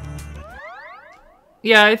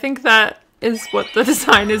 Yeah, I think that is what the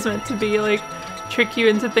design is meant to be, like, trick you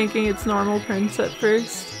into thinking it's normal prints at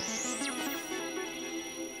first.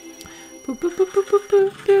 Boo, boo, boo, boo, boo,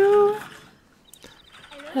 boo, boo.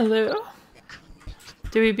 Hello?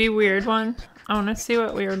 Do we be weird one? I want to see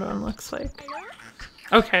what weird one looks like.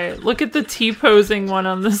 Okay, look at the T-posing one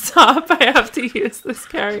on the top. I have to use this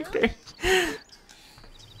character.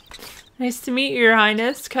 Nice to meet you, Your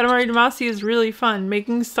Highness. Katamari Damacy is really fun.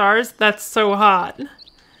 Making stars? That's so hot.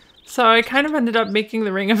 So I kind of ended up making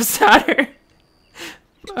the Ring of Saturn.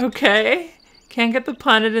 Okay. Can't get the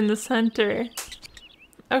planet in the center.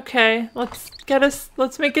 Okay, let's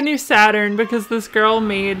make a new Saturn because this girl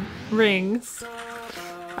made rings.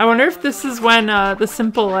 I wonder if this is when The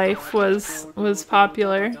Simple Life was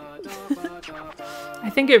popular. I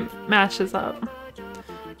think it matches up.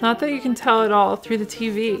 Not that you can tell it all through the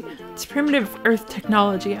TV. It's primitive Earth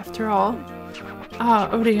technology after all. Ah,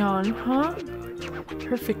 Odeon, huh?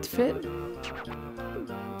 Perfect fit.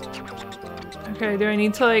 Okay, do I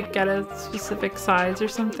need to like get a specific size or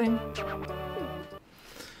something?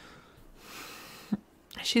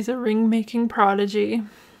 She's a ring-making prodigy.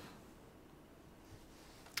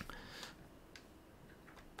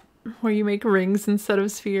 Where you make rings instead of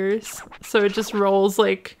spheres. So it just rolls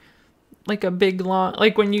like a big long,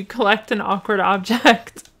 like when you collect an awkward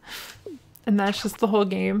object. And that's just the whole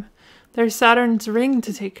game. There's Saturn's ring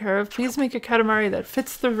to take care of. Please make a katamari that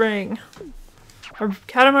fits the ring. A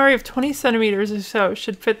katamari of 20 centimeters or so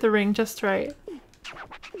should fit the ring just right.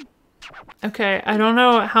 Okay, I don't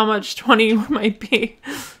know how much 20 might be.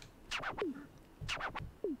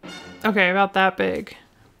 Okay, about that big.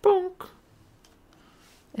 Bonk.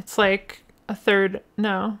 It's like a third,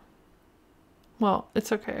 no. Well,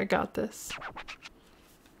 it's okay, I got this.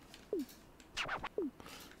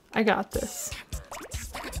 I got this.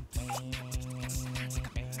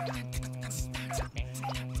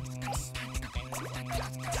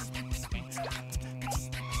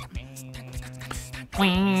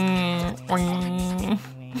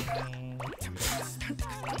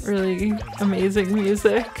 Really amazing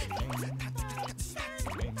music.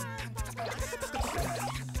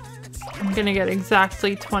 I'm gonna get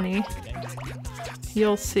exactly 20.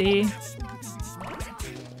 You'll see.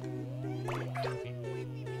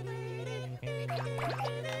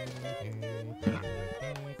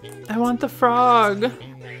 I want the frog.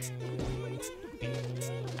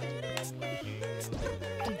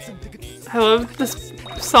 I love this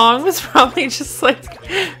song was probably just like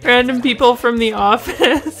random people from The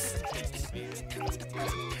Office.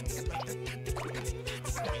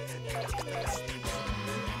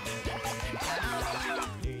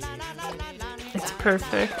 It's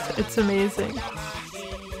perfect. It's amazing.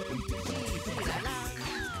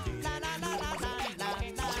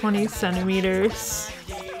 20 centimeters.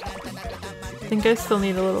 I think I still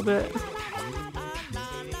need a little bit.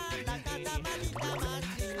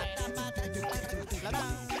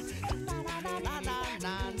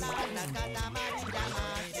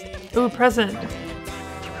 Ooh, present.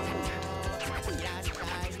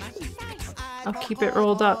 I'll keep it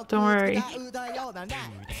rolled up, don't worry.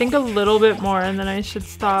 I think a little bit more and then I should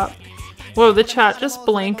stop. Whoa, the chat just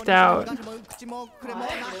blanked out.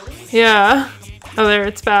 Yeah. Oh, there,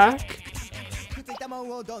 it's back.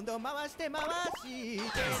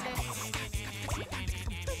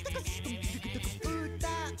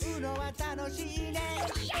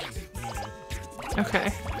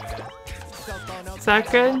 Okay. Is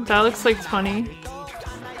that good? That looks like 20.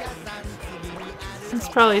 It's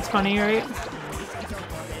probably 20, right?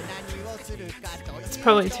 It's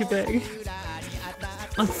probably too big.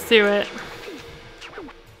 Let's do it.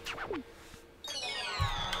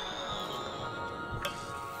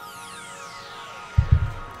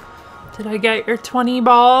 Did I get your 20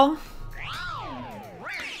 ball?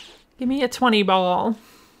 Give me a 20 ball.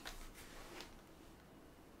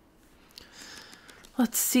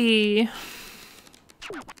 Let's see.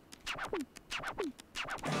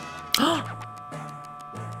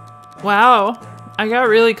 Wow, I got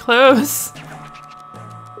really close.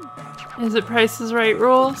 Is it Price is Right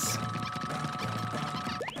rules?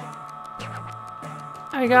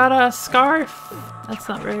 I got a scarf. That's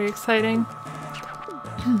not very exciting.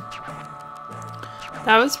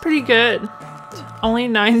 That was pretty good. Only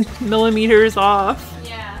 9 millimeters off.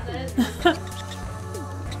 Yeah, that is.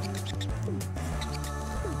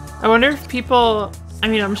 I wonder if people, I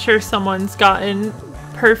mean, I'm sure someone's gotten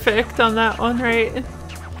perfect on that one, right?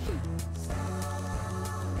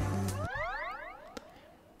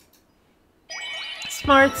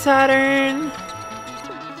 Smart Saturn.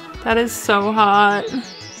 That is so hot.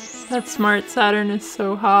 That Smart Saturn is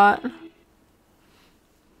so hot.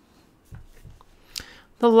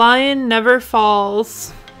 The lion never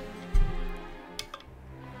falls.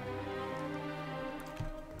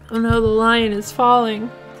 Oh no, the lion is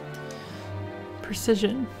falling.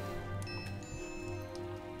 Precision.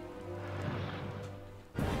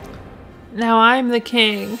 Now I'm the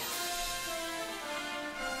king.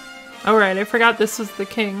 Oh right, I forgot this was the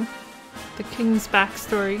king. The king's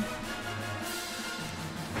backstory.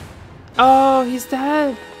 Oh, he's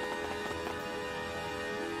dead.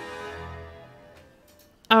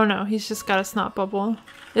 Oh no, he's just got a snot bubble.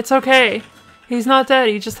 It's okay. He's not dead,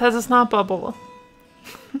 he just has a snot bubble.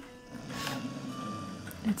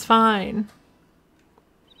 It's fine.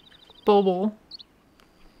 Bubble.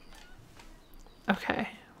 Okay,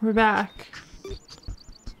 we're back.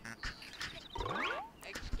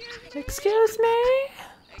 Excuse me?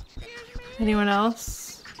 Anyone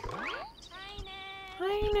else?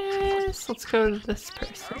 Highness. Let's go to this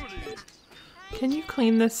person. Can you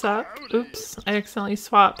clean this up? Oops, I accidentally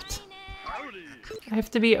swapped. I have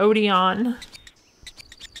to be Odeon.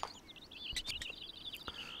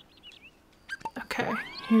 Okay,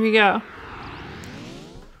 here we go.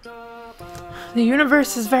 The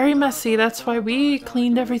universe is very messy, that's why we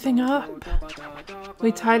cleaned everything up.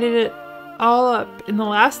 We tidied it all up in the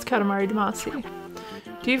last Katamari Damacy.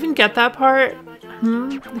 Do you even get that part?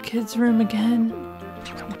 The kids' room again.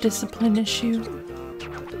 A discipline issue.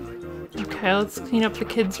 Okay, let's clean up the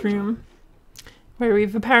kids' room. Where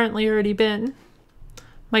we've apparently already been.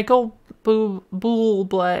 Michael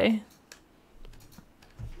Bublé.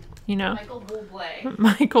 You know. Michael Bublé.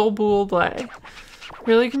 Michael Bublé.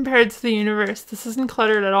 Really compared to the universe, this isn't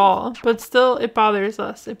cluttered at all, but still it bothers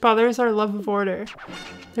us. It bothers our love of order.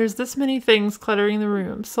 There's this many things cluttering the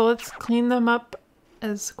room, so let's clean them up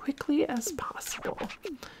as quickly as possible.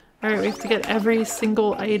 Alright, we have to get every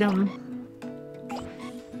single item.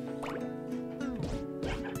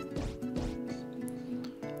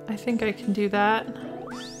 I think I can do that.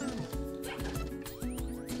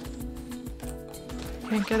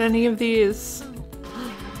 Can't get any of these.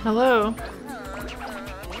 Hello.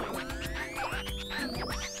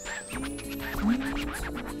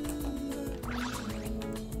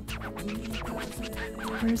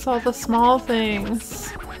 Where's all the small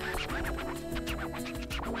things?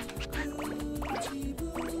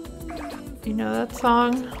 You know that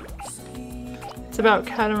song? It's about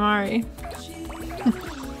katamari.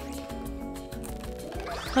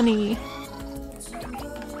 Honey.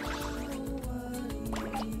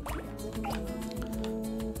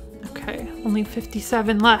 Only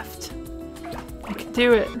 57 left. I can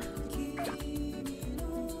do it.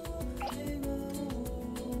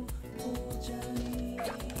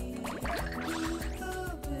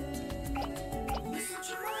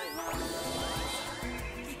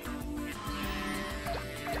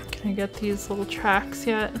 Can I get these little tracks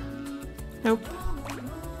yet? Nope.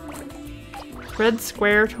 Red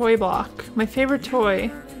square toy block. My favorite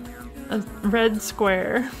toy. A red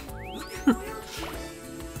square.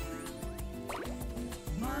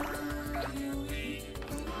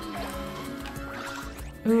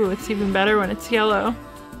 Ooh, it's even better when it's yellow.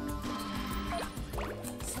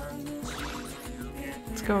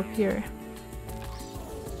 Let's go up here.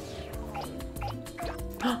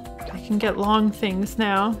 I can get long things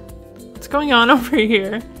now. What's going on over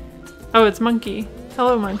here? Oh, it's Monkey.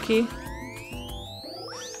 Hello, Monkey.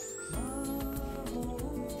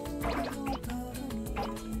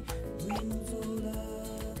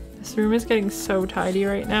 This room is getting so tidy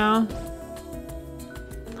right now.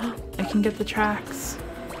 I can get the tracks.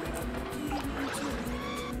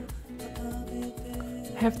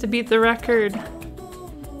 I have to beat the record.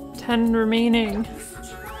 10 remaining. Can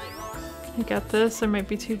I get this? It might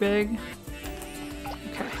be too big.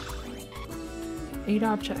 Okay. 8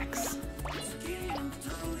 objects.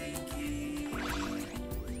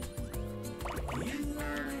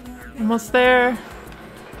 Almost there.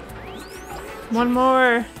 One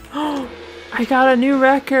more. Oh, I got a new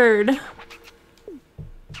record.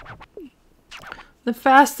 The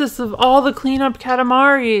fastest of all the cleanup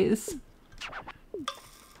katamaris.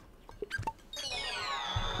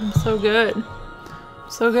 I'm so good.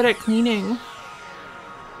 So good at cleaning.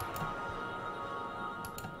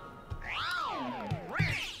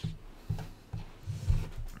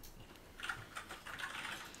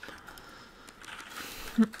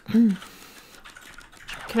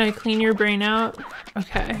 Can I clean your brain out?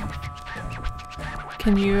 Okay.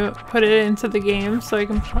 Can you put it into the game so I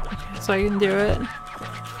can do it?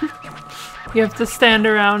 You have to stand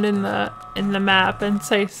around in the map and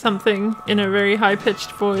say something in a very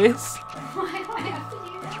high-pitched voice. Why do I have to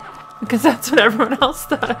do that? Because that's what everyone else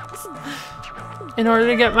does. In order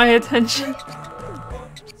to get my attention.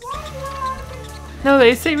 No,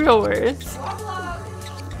 they say real words.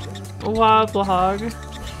 Wablog.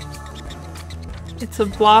 It's a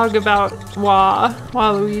blog about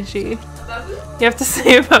Waluigi. You have to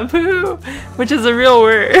say Babu, which is a real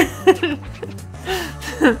word.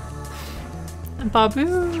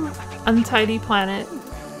 Babu. Untidy planet.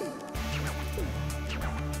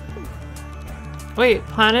 Wait,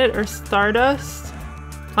 planet or stardust?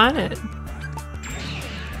 Planet.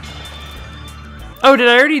 Oh, did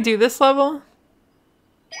I already do this level?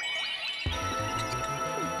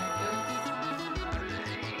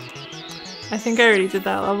 I think I already did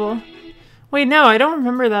that level. Wait, no, I don't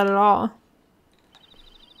remember that at all.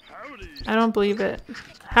 I don't believe it.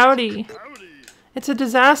 Howdy. It's a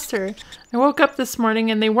disaster. I woke up this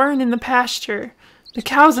morning and they weren't in the pasture. The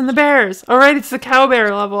cows and the bears. Oh, right, it's the cow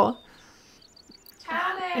bear level.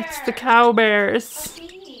 Cow bear. It's the cow bears.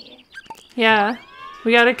 Me. Yeah,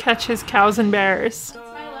 we gotta catch his cows and bears. That's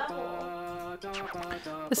my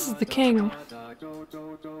level. This is the king.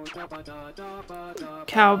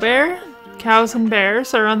 Cow bear? Cows and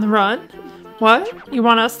bears are on the run? What? You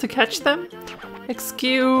want us to catch them?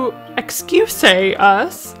 Excuse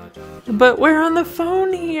us? But we're on the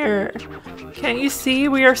phone here. Can't you see?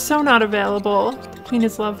 We are so not available. The queen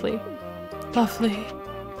is lovely. Lovely.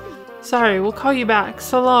 Sorry, we'll call you back.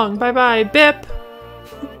 So long. Bye-bye. Bip!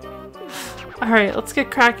 Alright, let's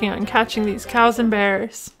get cracking on catching these cows and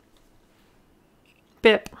bears.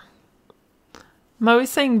 Bip. I'm always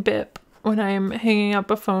saying bip when I'm hanging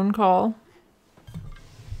up a phone call.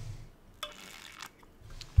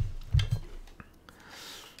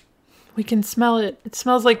 We can smell it. It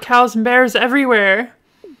smells like cows and bears everywhere.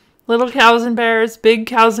 Little cows and bears, big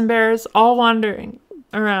cows and bears, all wandering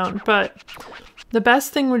around. But the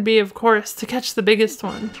best thing would be, of course, to catch the biggest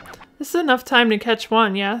one. This is enough time to catch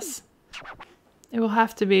one, yes? It will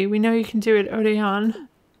have to be. We know you can do it, Odeon.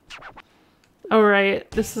 Oh,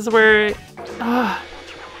 right. This is where... I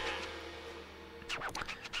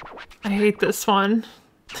hate this one.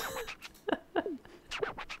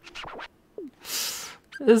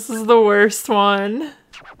 This is the worst one.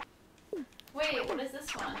 Wait, what is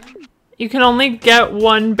this one? You can only get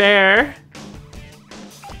one bear.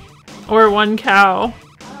 Or one cow.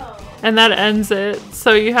 Oh. And that ends it.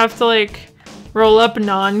 So you have to, like, roll up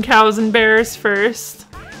non-cows and bears first.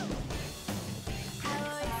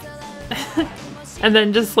 And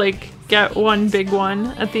then just, like, get one big one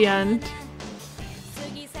at the end.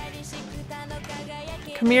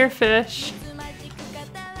 Come here, fish.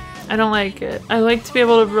 I don't like it. I like to be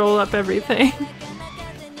able to roll up everything.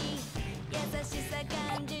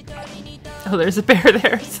 Oh, there's a bear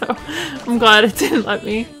there, so I'm glad it didn't let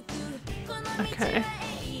me. Okay.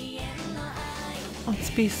 Let's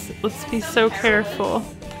be so careful.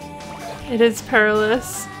 It is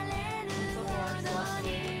perilous.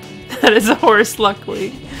 That is a horse,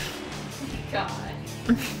 luckily. God.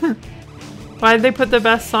 Why'd they put the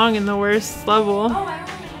best song in the worst level? Oh, I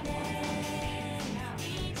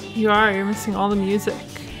You're missing all the music.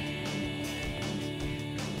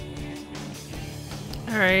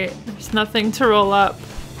 Alright, there's nothing to roll up.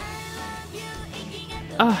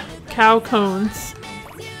 Ugh, cow cones.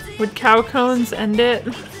 Would cow cones end it?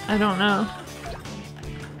 I don't know.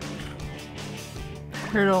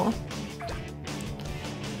 Hurdle.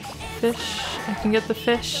 Fish. I can get the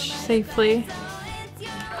fish safely.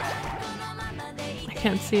 I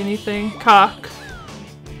can't see anything. Cock.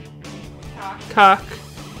 Cock.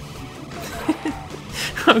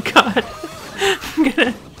 Oh god.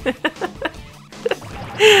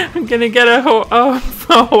 I'm gonna get a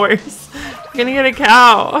horse. I'm gonna get a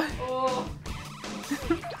cow. Oh.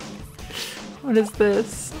 What is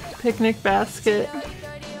this? Picnic basket.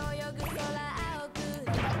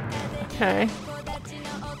 Okay.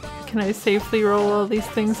 Can I safely roll all these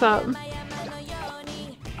things up? It's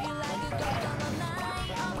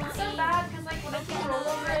so bad because, like, what if you roll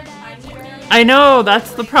over it? I know,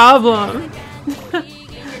 that's the problem. You're not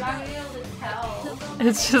gonna be able to tell.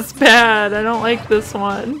 It's just bad. I don't like this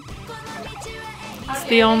one. It's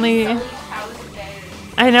the only...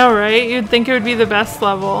 I know, right? You'd think it would be the best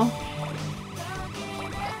level.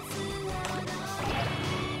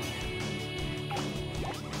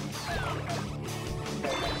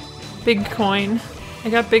 Big coin. I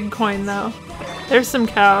got big coin though. There's some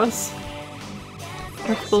cows.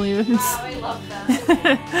 With balloons. Wow, I love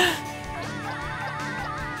them.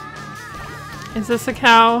 Is this a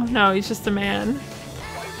cow? No, he's just a man.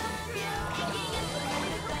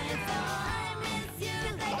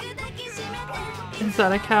 Is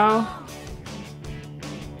that a cow?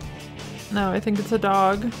 No, I think it's a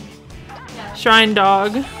dog. Yeah. Shrine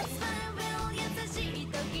dog.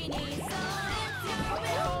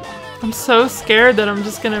 I'm so scared that I'm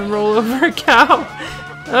just gonna roll over a cow.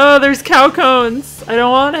 Oh, there's cow cones. I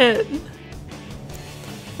don't want it.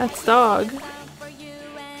 That's dog.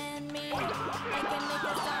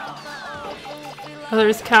 Oh,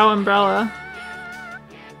 there's cow umbrella.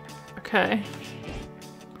 Okay.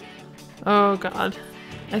 Oh god.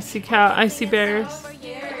 I see cow. I see bears.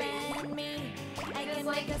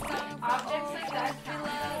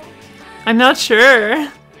 I'm not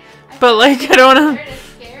sure. But like, I don't wanna...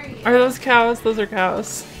 Are those cows? Those are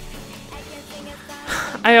cows.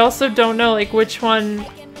 I also don't know like which one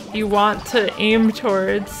you want to aim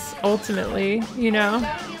towards ultimately, you know?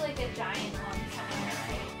 That would be like a giant one somewhere,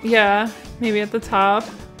 right? Yeah, maybe at the top.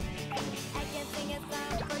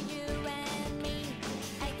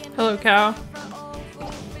 Hello, cow.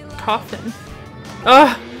 Coffin.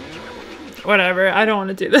 Ugh! Whatever, I don't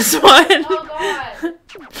want to do this one. Oh god.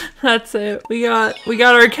 That's it. We got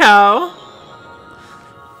our cow.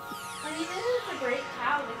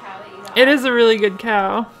 It is a really good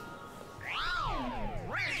cow.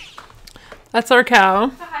 That's our cow.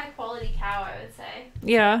 It's a high quality cow, I would say.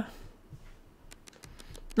 Yeah.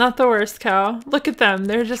 Not the worst cow. Look at them.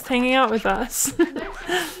 They're just hanging out with us.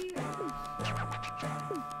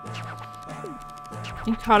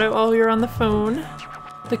 You caught it while we were on the phone.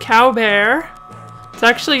 The cow bear. It's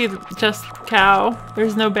actually just cow.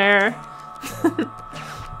 There's no bear.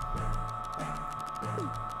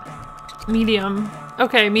 Medium.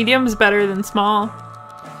 Okay, medium's better than small.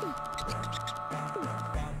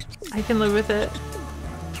 I can live with it.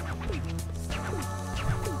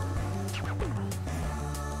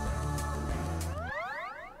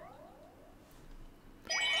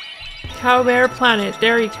 Cow Bear Planet,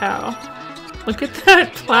 Dairy Cow. Look at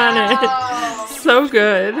that planet. Wow. So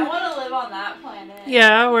good. I want to live on that planet.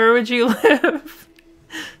 Yeah, where would you live?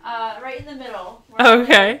 Right in the middle.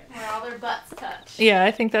 Okay. Where all their butts touch. Yeah, I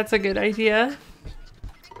think that's a good idea.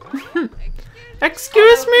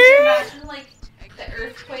 Excuse Could me? you imagine like the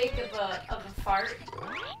earthquake of a fart?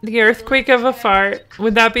 The earthquake of a fart.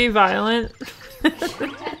 Would that be violent?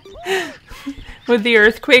 Would the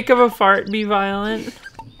earthquake of a fart be violent?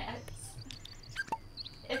 Yes.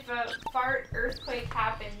 If a fart earthquake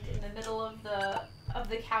happened in the middle of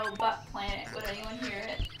the cow butt planet, would anyone hear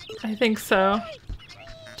it? I think so.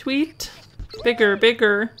 Tweet. Bigger,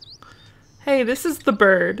 bigger. Hey, this is the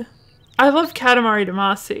bird. I love Katamari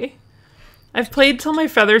Damacy. I've played till my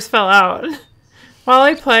feathers fell out. While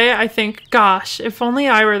I play, I think, gosh, if only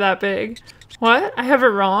I were that big. What? I have it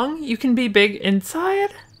wrong? You can be big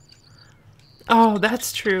inside? Oh,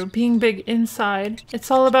 that's true. Being big inside.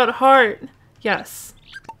 It's all about heart. Yes.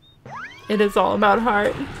 It is all about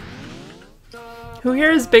heart. Who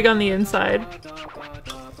here is big on the inside?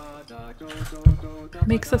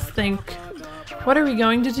 Makes us think. What are we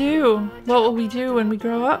going to do? What will we do when we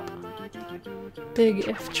grow up? Big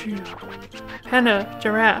if true. Panda,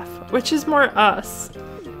 giraffe. Which is more us?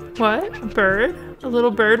 What? A bird? A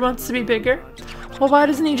little bird wants to be bigger? Well, why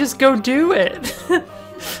doesn't he just go do it?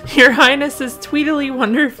 Your Highness is tweedily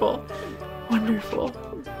wonderful. Wonderful.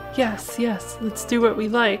 Yes, yes, let's do what we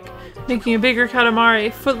like. Making a bigger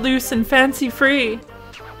katamari, footloose and fancy-free.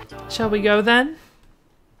 Shall we go then?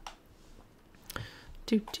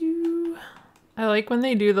 Doo-doo. I like when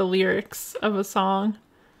they do the lyrics of a song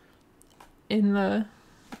in the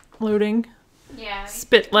loading. Yeah.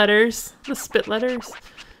 Spit letters. The spit letters.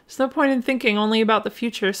 There's no point in thinking only about the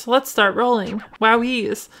future, so let's start rolling.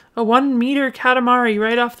 Wowies. A 1 meter katamari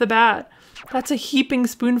right off the bat. That's a heaping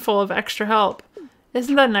spoonful of extra help.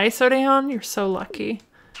 Isn't that nice, Odeon? You're so lucky.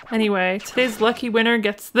 Anyway, today's lucky winner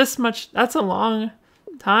gets this much. That's a long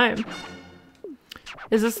time.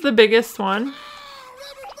 Is this the biggest one?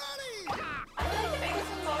 I feel like the biggest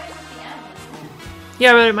one's always at the end.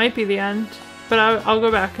 Yeah, but it might be the end. But I'll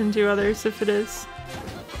go back and do others if it is.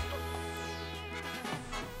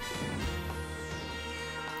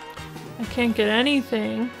 I can't get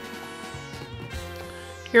anything.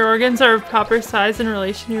 Your organs are of proper size in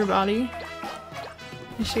relation to your body.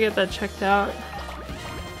 You should get that checked out.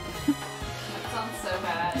 That sounds so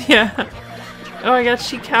bad. Yeah. Oh, I got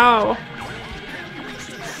She-Cow.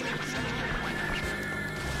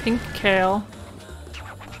 Pink kale.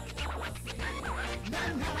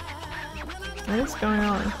 What is going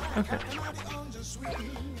on? Okay.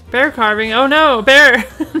 Bear carving. Oh no, bear!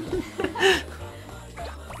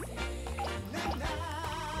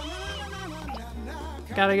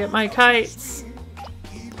 Gotta get my kites.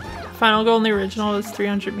 Final goal in the original was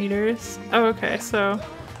 300 meters. Oh, okay, so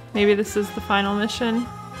maybe this is the final mission.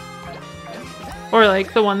 Or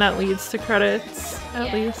like the one that leads to credits,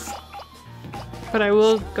 at least. But I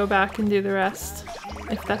will go back and do the rest,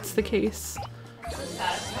 if that's the case. It's so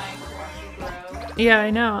satisfying to watch you grow. Yeah, I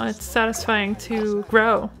know. It's satisfying to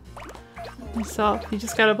grow yourself. You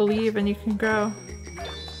just gotta believe and you can grow.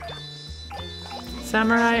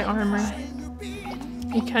 Samurai armor.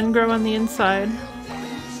 You can grow on the inside.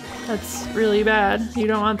 That's really bad. You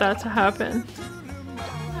don't want that to happen. No, you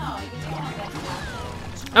don't want that to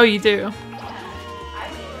happen. Oh, you do? Yeah, I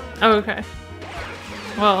do. Oh, okay.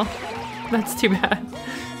 Well, that's too bad.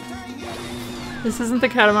 This isn't the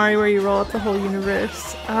Katamari where you roll up the whole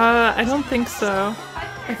universe. I don't think so.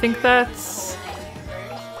 I think that's...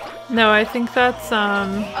 No, I think that's,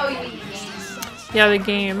 Oh, you mean the game? yeah, the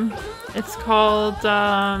game. It's called,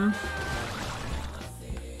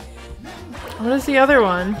 what is the other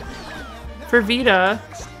one? For Vita.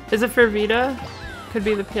 Is it for Vita? Could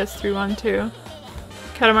be the PS3 one too.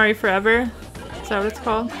 Katamari Forever? Is that what it's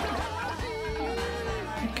called?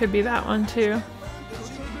 It could be that one too.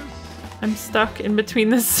 I'm stuck in between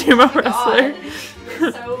the sumo wrestler.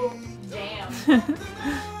 You're so damn.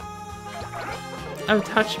 Oh,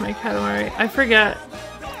 touch my Katamari. I forget.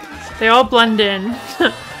 They all blend in.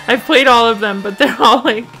 I've played all of them, but they're all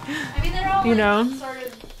like, I mean, they're all you know. like, sort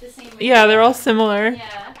of the same. Yeah, they're all similar.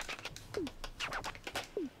 Yeah.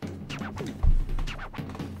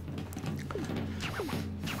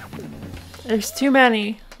 There's too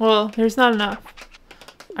many. Well, there's not enough.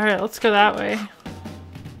 Alright, let's go that way.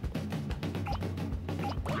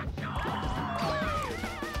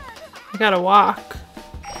 I gotta walk.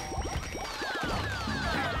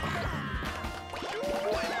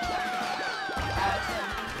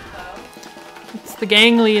 It's the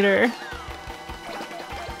gang leader.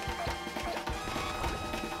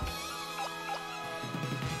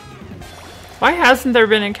 Why hasn't there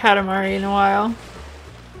been a Katamari in a while?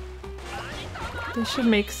 They should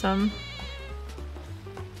make some.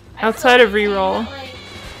 Outside of reroll.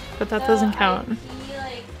 But that doesn't count. IP,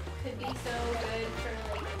 like, could be so good for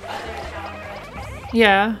like other genres.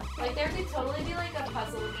 Yeah. Like there could totally be like a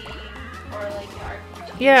puzzle game or like an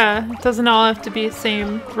RPG. Yeah, it doesn't all have to be the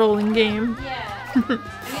same rolling game. Yeah. I mean the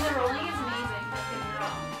rolling is amazing, don't get me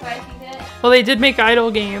wrong. But I think that Well, they did make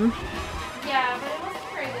Idle Game. yeah, but it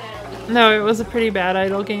wasn't very good. No, it was a pretty bad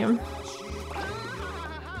Idle Game.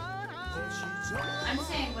 I'm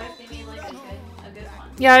saying what if they made like a good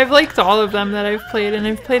one? Yeah, I've liked all of them that I've played, and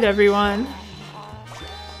I've played every one.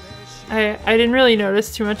 I didn't really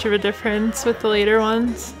notice too much of a difference with the later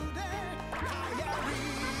ones.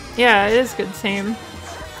 Yeah, it is good, same.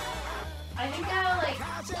 I think that like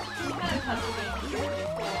some kind of puzzle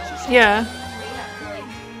Yeah. Where you have to like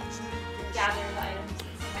gather the items.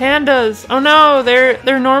 Pandas. Oh no,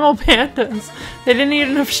 they're normal pandas. They didn't eat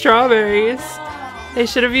enough strawberries. Oh, They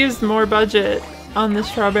should have used more budget on the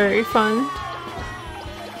strawberry fund.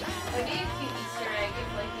 that'd be a cute Easter egg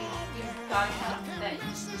if like you've got enough that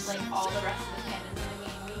like all the rest of the pandas in the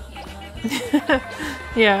game you can't.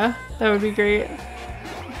 Yeah, that would be great.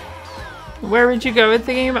 Where would you go with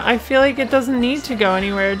the game? I feel like it doesn't need to go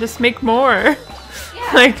anywhere. Just make more.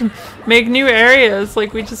 Yeah. Like, make new areas.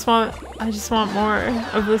 Like, I just want more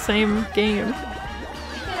of the same game. You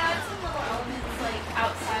could add some little elements like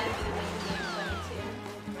outside of the main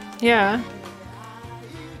game too. Yeah.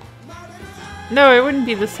 No, it wouldn't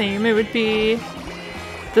be the same. It would be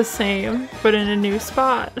the same, but in a new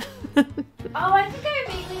spot. Oh, I think I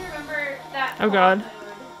vaguely remember that. Oh god. mode.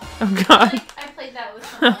 Oh god. I played that with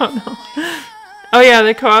someone. Oh no. Oh yeah,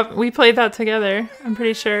 the co-op. We played that together. I'm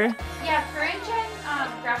pretty sure. Yeah, current gen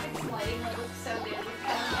graphics and lighting would look so good with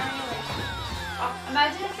katamari. Like,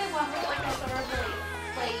 imagine if they went with like a sort of like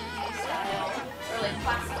play style or like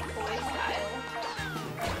plastic toy style.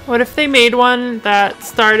 What if they made one that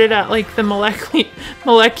started at like the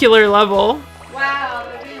molecular level Wow,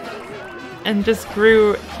 that'd be amazing. and just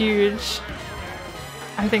grew huge?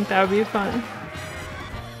 I think that would be fun.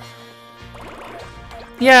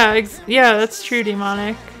 Yeah, yeah, that's true,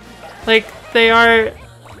 Demonic. Like, they are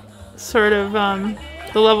sort of,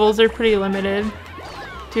 the levels are pretty limited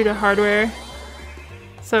due to hardware.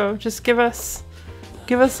 So just give us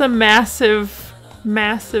a massive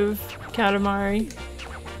katamari.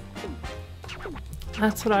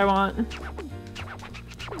 That's what I want.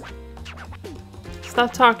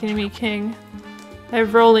 Stop talking to me, King. I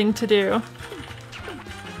have rolling to do.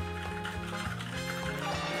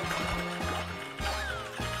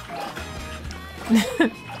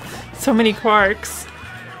 So many quarks.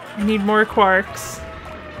 I need more quarks.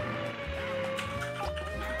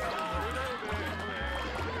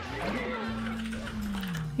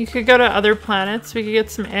 You could go to other planets. We could get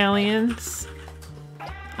some aliens.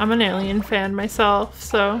 I'm an alien fan myself,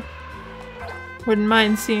 so wouldn't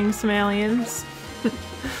mind seeing some aliens.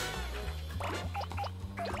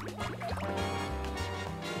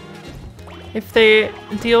 If they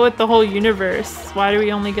deal with the whole universe, why do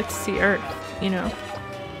we only get to see Earth, you know?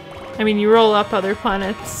 I mean, you roll up other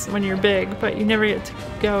planets when you're big, but you never get to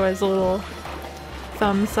go as a little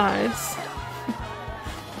thumb size.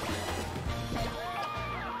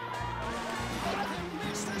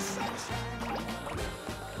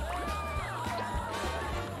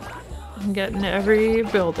 I'm getting every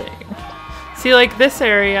building. See, like this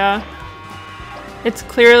area, it's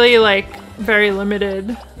clearly like very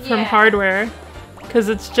limited from Yeah. hardware because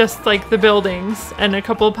it's just like the buildings and a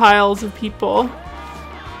couple piles of people.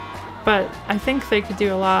 But I think they could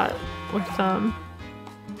do a lot with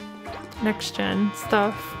next gen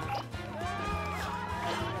stuff.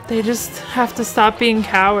 They just have to stop being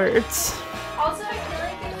cowards. Also, I feel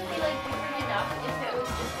like it would be like different enough if it was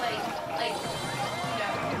just like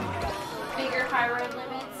you know, bigger high road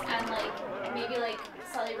limits and like maybe like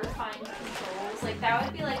slightly refined controls. Like that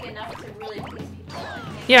would be like enough to really please people. I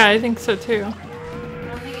think. Yeah, I think so too. I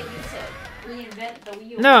don't think it needs to reinvent the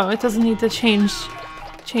wheel. No, it doesn't need to change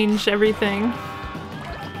everything.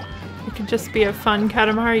 It could just be a fun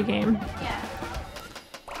Katamari game. Yeah.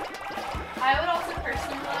 I would also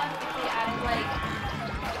personally love if they added like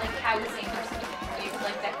housing or something where you could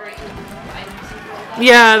like decorate your room with items you rolled up.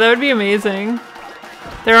 Yeah, that would be amazing.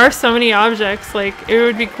 There are so many objects, like it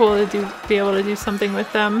would be cool to be able to do something with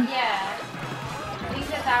them. Yeah. I think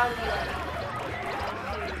that would be like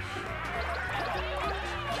huge.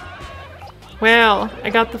 Whale!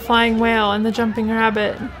 I got the flying whale and the jumping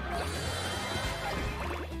rabbit.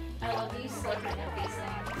 I love you slipping at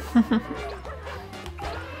these things.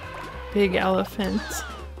 Big elephant.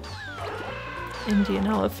 Indian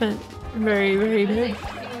elephant. Very, very big.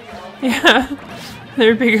 Yeah.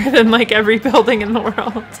 They're bigger than like every building in the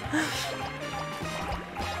world.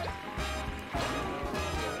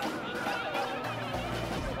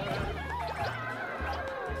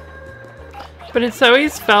 But it's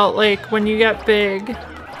always felt like when you get big,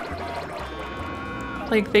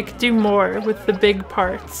 like they could do more with the big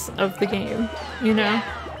parts of the game, you know? Yeah.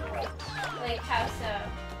 Like how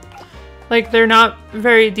so? Like they're not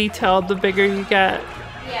very detailed the bigger you get.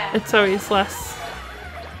 Yeah. It's always less.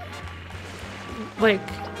 Like,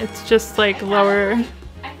 it's just like lower.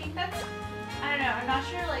 I think that's, I don't know, I'm not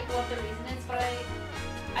sure like what the reason is, but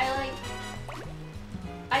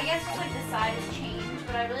I guess just like the size change,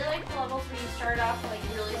 but I really like the levels where you start off like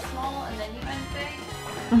really small and then you end big.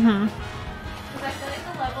 Mm-hmm. Because I feel like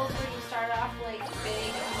the levels where you start off like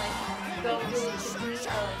big and like go really quickly are like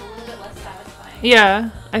a little bit less satisfying. Yeah,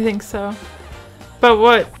 I think so. But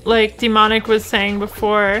what, like, Demonic was saying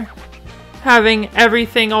before, having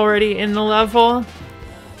everything already in the level,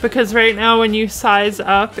 because right now when you size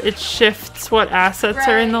up, it shifts what assets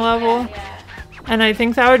are in the level. Yeah. And I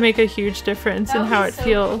think that would make a huge difference in how it so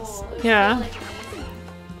feels. Cool. It Yeah. would feel, like,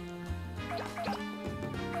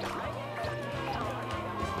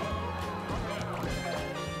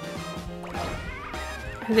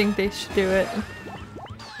 I think they should do it.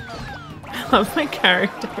 I love my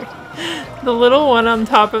character. The little one on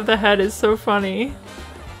top of the head is so funny.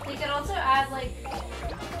 They could also add like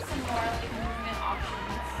some more like movement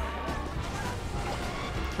options.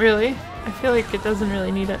 Really? I feel like it doesn't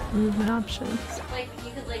really need movement options. Like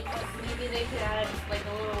you could like maybe they could add like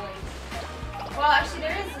a little like. Well, actually,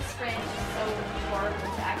 there is a sprint, which is so horrible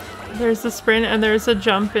to activate. There's a sprint and there's a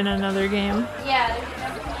jump in another game. Yeah, there's a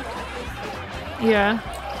jump in the right? Yeah.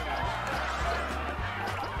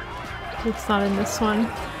 It's not in this one.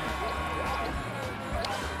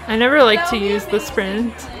 I never like to use the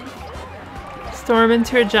sprint. Storm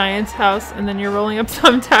into a giant's house and then you're rolling up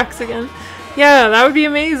thumbtacks again. Yeah, that would be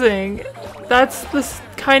amazing. That's the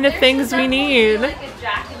kind of things we need. Like a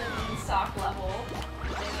Jack and the Beanstalk level. They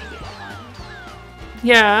make it fun.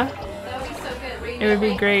 Yeah. That would be so good. Where you It would get, be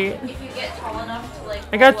like, great. If you get tall enough to like.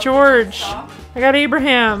 I got roll up the George. beanstalk. I got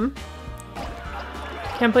Abraham.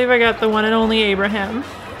 Can't believe I got the one and only Abraham.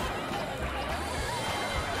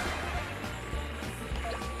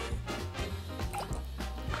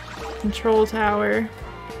 Control tower.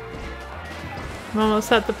 I'm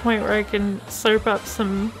almost at the point where I can slurp up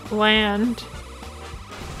some land.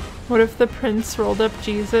 What if the prince rolled up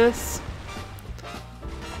Jesus?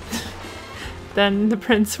 Then the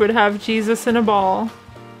prince would have Jesus in a ball. I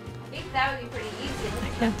think that would be pretty easy. I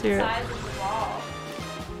can't do The it. size of the ball.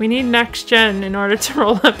 We need next gen in order to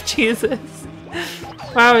roll up Jesus.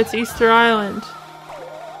 Wow, it's Easter Island.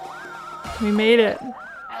 We made it.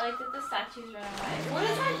 I like that the statues run away. What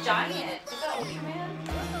is that giant? Is that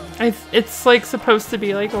Ultraman? It's like supposed to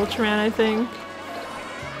be like Ultraman, I think.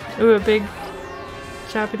 Ooh, a big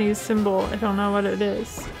Japanese symbol. I don't know what it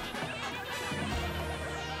is.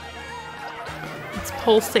 It's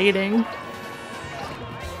pulsating.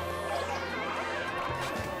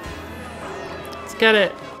 Let's get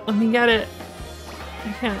it. Let me get it.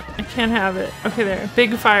 I can't have it. Okay, there.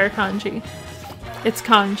 Big fire kanji. It's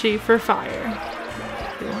kanji for fire.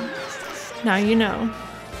 Now you know.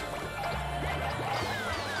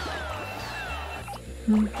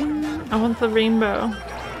 I want the rainbow.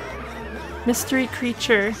 Mystery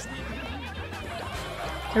creature.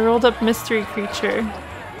 I rolled up mystery creature.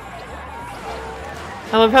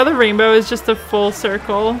 I love how the rainbow is just a full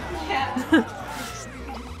circle. Yeah.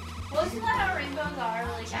 Well, isn't that how rainbows are,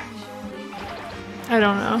 like, actually? I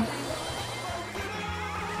don't know.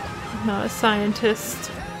 I'm not a scientist.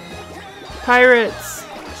 Pirates!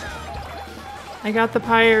 I got the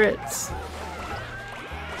pirates.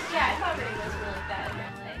 Yeah, I thought rainbows were like that.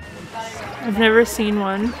 I've never seen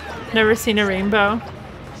one. Never seen a rainbow.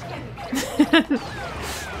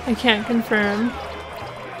 I can't confirm.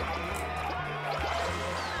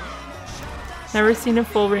 Never seen a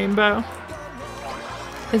full rainbow.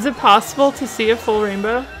 Is it possible to see a full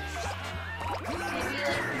rainbow? Maybe like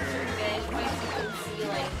from certain vantage points you can see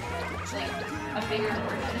like a bigger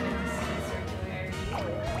portion of the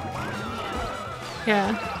circularity.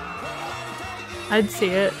 Yeah. I'd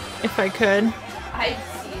see it if I could. I'd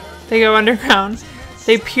see it. They go underground.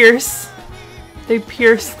 They pierce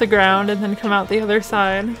the ground and then come out the other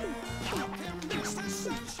side.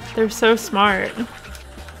 They're so smart.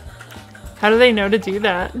 How do they know to do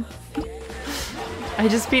that? I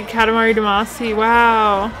just beat Katamari Damacy.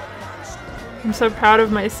 Wow. I'm so proud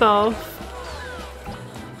of myself.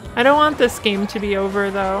 I don't want this game to be over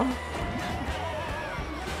though.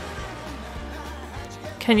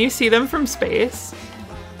 Can you see them from space?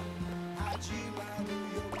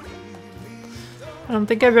 I don't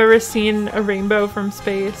think I've ever seen a rainbow from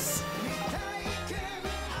space.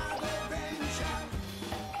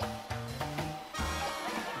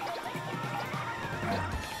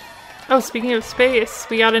 Oh, speaking of space,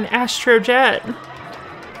 we got an astrojet.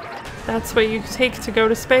 That's what you take to go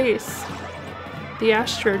to space. The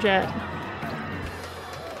astrojet.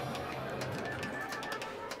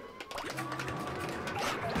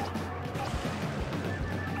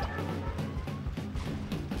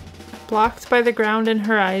 Blocked by the ground and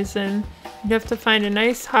horizon, you have to find a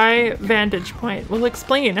nice high vantage point. We'll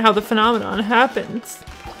explain how the phenomenon happens.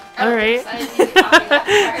 Alright.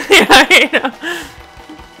 Yeah, I know.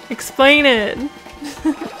 Explain it.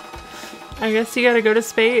 I guess you gotta go to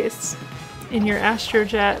space in your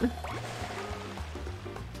astrojet.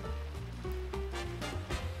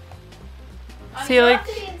 I See, mean, you like,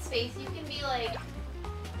 don't have to be in space. You can be like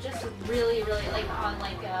just really, really like on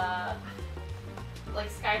like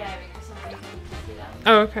skydiving or something. You can do that.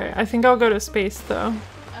 oh, okay. I think I'll go to space though.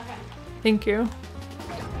 Okay. Thank you.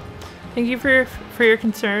 Thank you for your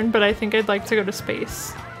concern, but I think I'd like to go to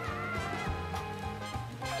space.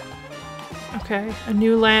 Okay, a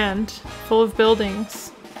new land full of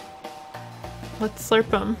buildings. Let's slurp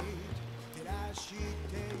them.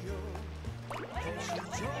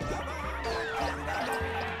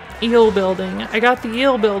 Eel building. I got the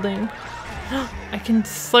eel building. I can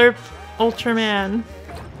slurp Ultraman.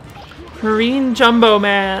 Marine Jumbo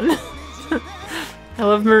Man. I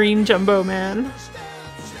love Marine Jumbo Man.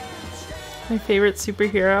 My favorite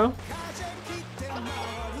superhero.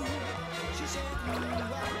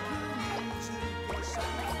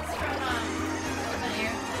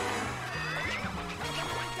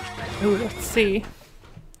 Ooh, let's see.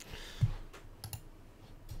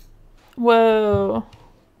 Whoa.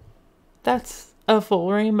 That's a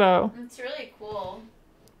full rainbow. It's really cool.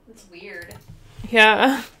 It's weird.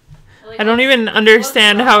 Yeah. Like, I don't even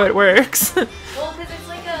understand how it works. Well, because it's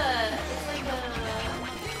like a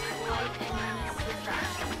light and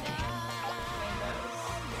refraction thing.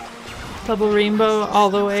 Rainbows. Double rainbow all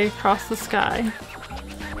the way across the sky.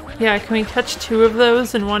 Yeah, can we catch 2 of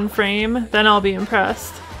those in one frame? Then I'll be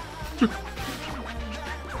impressed.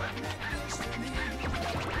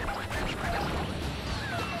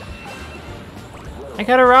 I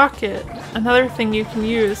got a rocket. Another thing you can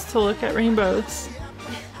use to look at rainbows.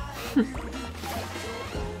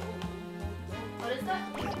 What is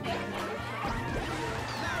that Pink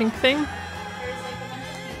pink thing? thing? There's like a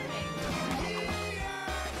bunch of pink things.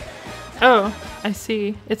 Oh, I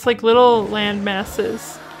see. It's like little land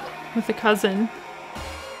masses with a cousin.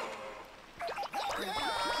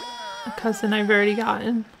 A cousin I've already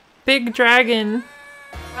gotten. Big dragon.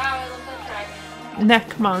 Wow, I love that dragon.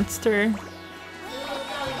 Neck monster. Look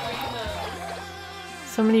at all these rainbows.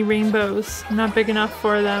 So many rainbows. I'm not big enough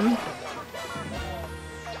for them.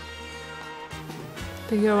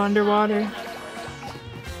 They go underwater.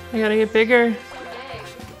 I gotta get bigger. So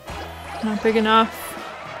big. Not big enough.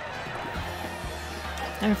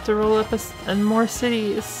 I have to roll up and more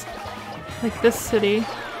cities. Like this city.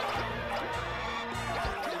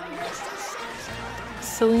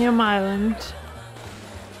 Psyllium Island.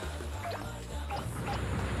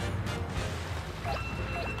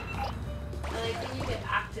 I like when you get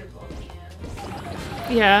active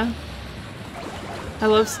volcanoes. Yeah. I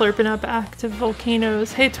love slurping up active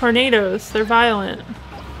volcanoes. Hey, tornadoes! They're violent.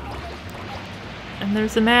 And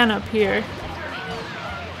there's a man up here.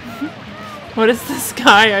 What is this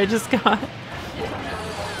guy I just got? Wait,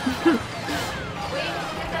 get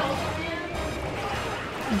that Ultraman?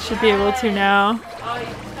 I should be able to now. Oh, you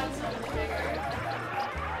just got so much bigger.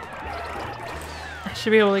 I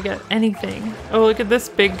should be able to get anything. Oh, look at this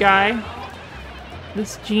big guy.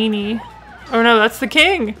 This genie. Oh no, that's the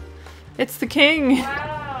king! It's the king!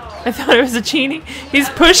 Wow. I thought it was a genie. He's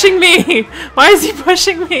pushing me! Why is he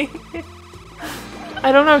pushing me?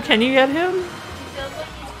 I don't know, can you get him? He feels like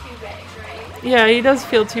he's too big, right? Yeah, he does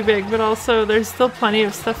feel too big, but also there's still plenty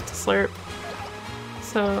of stuff to slurp.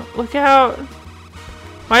 So, look out!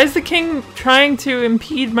 Why is the king trying to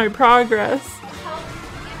impede my progress? Help,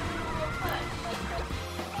 give him a little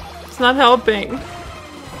push. It's not helping. Do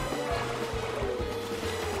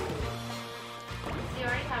you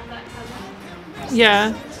already have that cousin?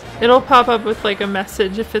 Yeah, it'll pop up with like a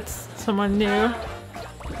message if it's someone new. Oh, you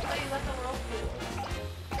got the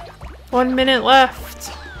whirlpool. 1 minute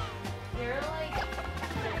left. You're like...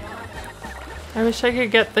 I wish I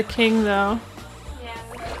could get the king though. Yeah,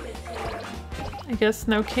 we did it too. I guess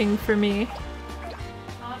no king for me.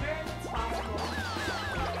 I wonder if it's possible.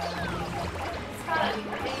 It's gotta be,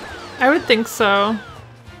 right? I would think so.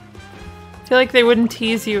 I feel like they wouldn't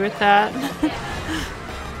tease you with that.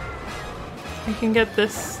 I can get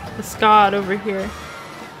this god over here.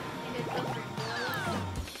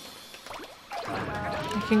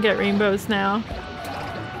 I can get rainbows now.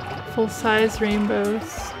 Full-size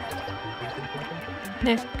rainbows.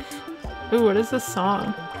 Nick. Ooh, what is this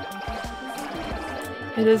song?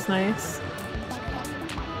 It is nice.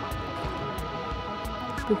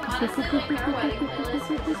 Honestly, like our wedding playlist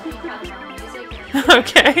would just be katamari music.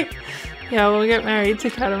 Okay. Yeah, we'll get married to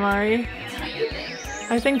Katamari. Do you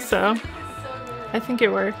think? I think so. So good. I think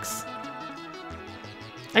it works.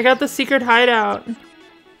 I got the secret hideout.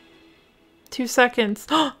 2 seconds.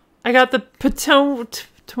 I got the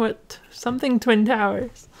something Twin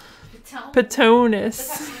Towers. Tell me.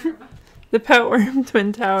 Patonus. The Petworm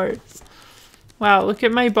Twin Towers. Wow, look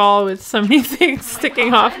at my ball with so many things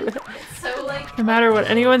sticking off of it. It's so like. No matter what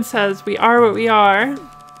anyone says, we are what we are.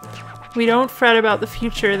 We don't fret about the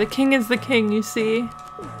future. The king is the king, you see.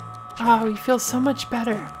 Ah, we feel so much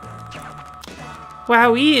better.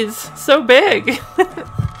 Wowies, so big.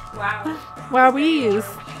 Wow. Wowies.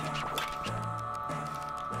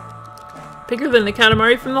 Bigger than the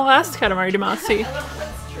katamari from the last Katamari Damacy.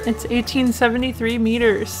 That's true. It's 1873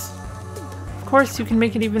 meters. Of course, you can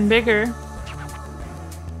make it even bigger.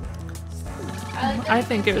 I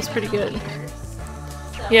think it was pretty good.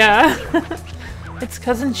 Yeah. It's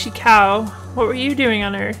cousin Shikao. What were you doing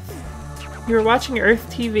on Earth? You were watching Earth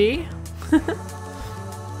TV?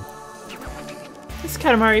 This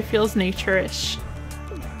Katamari feels nature-ish.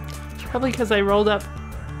 Probably because I rolled up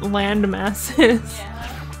land masses. Yeah.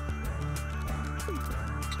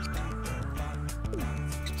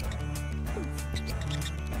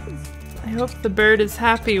 I hope the bird is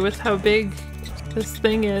happy with how big this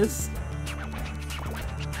thing is.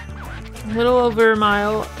 A little over a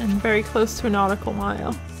mile and very close to a nautical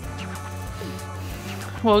mile.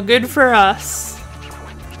 Well, good for us.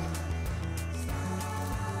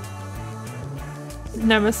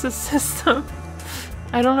 Nemesis system.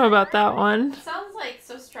 I don't know about that one. Sounds like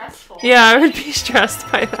so stressful. Yeah, I would be stressed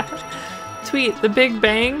by that. Tweet, the Big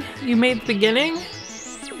Bang? You made the beginning?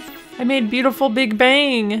 I made beautiful Big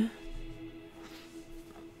Bang.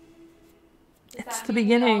 It's the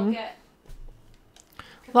beginning.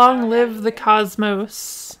 Long live the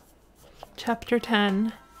cosmos. Chapter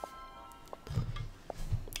 10.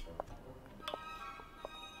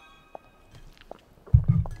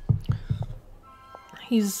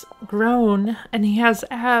 He's grown and he has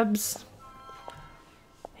abs.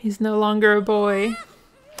 He's no longer a boy.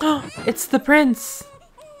 Oh, it's the prince.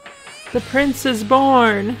 The prince is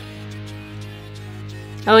born.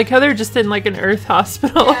 I like how they're just in like an Earth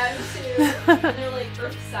hospital. Yeah, me too. They're like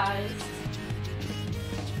Earth-sized.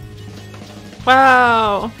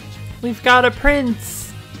 Wow, we've got a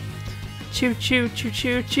prince. Choo choo choo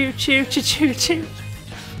choo choo choo choo choo choo.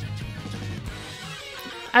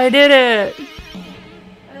 I did it.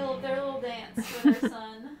 Their little dance for their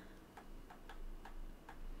son.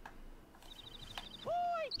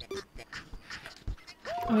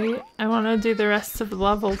 Wait, I want to do the rest of the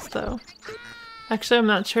levels though. Actually, I'm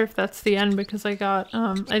not sure if that's the end because I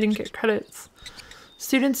didn't get credits.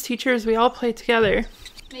 Students, teachers, we all play together.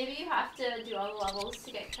 Maybe you have to do all the levels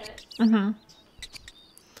to get credit. Mm-hmm.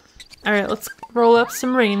 Alright, let's roll up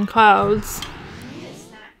some rain clouds.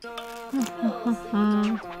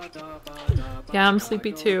 Yeah, I'm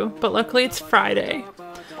sleepy too, but luckily it's Friday.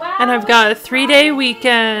 Wow, And I've got a 3-day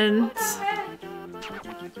weekend.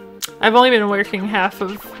 I've only been working half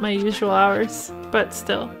of my usual hours, but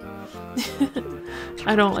still.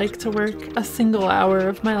 I don't like to work a single hour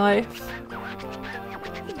of my life.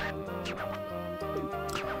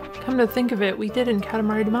 Come to think of it, we did in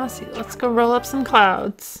Katamari Damacy. Let's go roll up some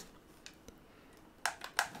clouds.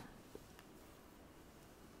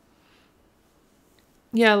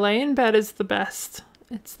 Yeah, lay in bed is the best.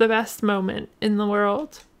 It's the best moment in the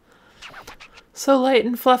world. So light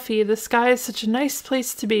and fluffy, the sky is such a nice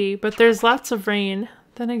place to be, but there's lots of rain.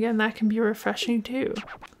 Then again, that can be refreshing too.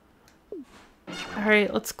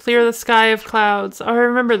 Alright, let's clear the sky of clouds. Oh, I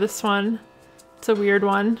remember this one. It's a weird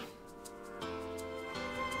one.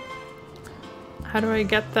 How do I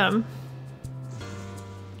get them?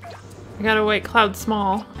 I got a white cloud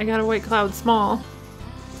small. I got a white cloud small.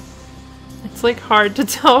 It's like hard to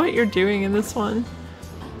tell what you're doing in this one.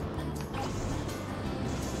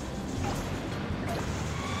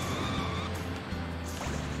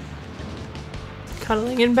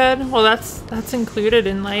 Cuddling in bed? Well, that's included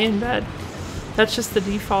in lay in bed. That's just the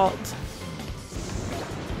default.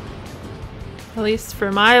 At least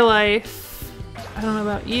for my life. I don't know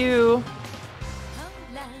about you.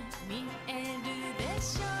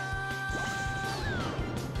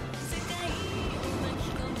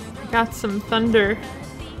 Got some thunder.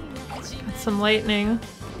 Got some lightning.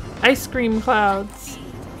 Ice cream clouds.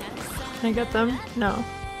 Can I get them? No.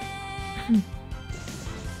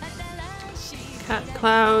 Cat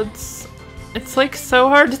clouds. It's like so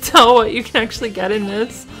hard to tell what you can actually get in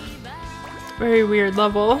this. Very weird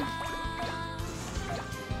level.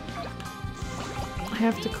 I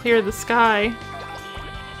have to clear the sky.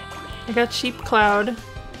 I got sheep cloud.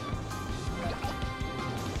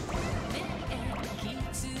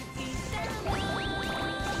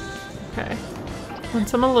 Okay.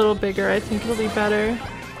 Once I'm a little bigger, I think it'll be better.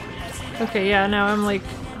 Okay, yeah, now I'm like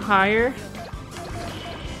higher.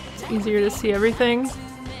 It's easier to see everything.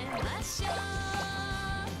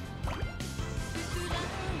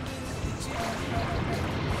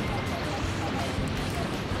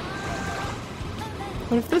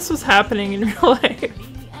 What if this was happening in real life?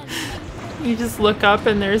 You just look up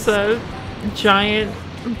and there's a giant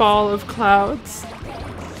ball of clouds.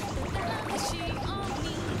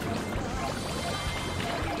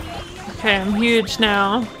 Okay, I'm huge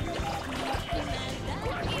now.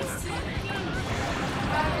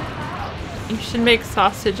 You should make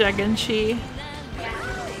sausage, egg, and cheese.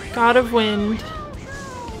 God of Wind.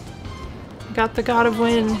 I got the God of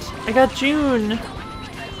Wind. I got June.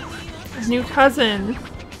 A new cousin.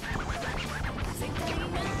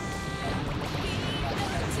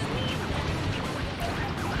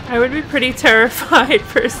 I would be pretty terrified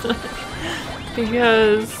personally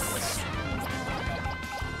because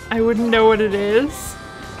I wouldn't know what it is.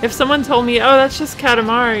 If someone told me, oh, that's just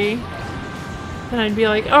katamari, then I'd be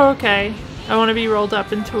like, oh, okay. I want to be rolled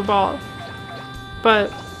up into a ball.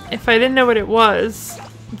 But if I didn't know what it was,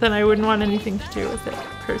 then I wouldn't want anything to do with it,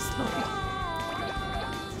 personally.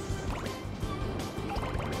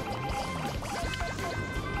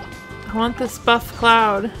 I want this buff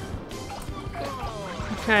cloud.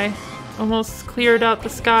 Okay, almost cleared out the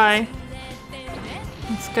sky.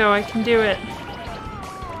 Let's go, I can do it.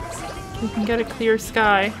 We can get a clear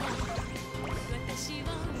sky.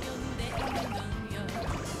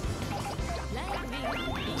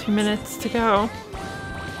 Two minutes to go.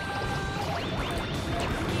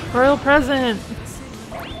 Royal present!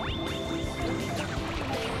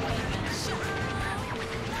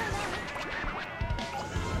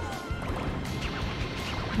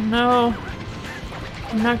 No.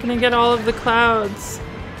 I'm not gonna get all of the clouds.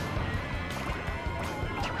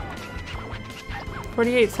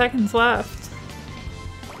 48 seconds left.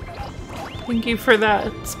 Thank you for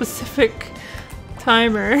that specific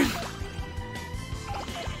timer.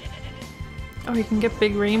 Oh, you can get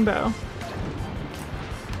big rainbow.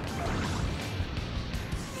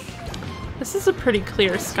 This is a pretty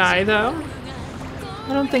clear sky, though.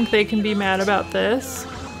 I don't think they can be mad about this.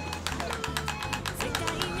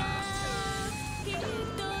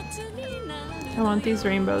 I want these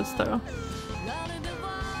rainbows, though.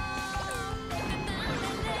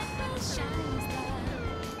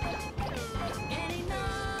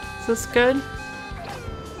 Is this good?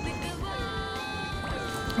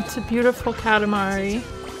 It's a beautiful katamari.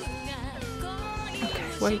 Okay,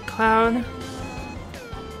 white cloud.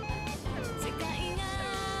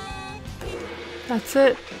 That's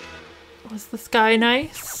it. Was the sky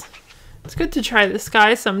nice? It's good to try the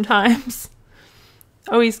sky sometimes.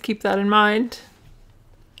 Always keep that in mind.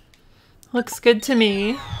 Looks good to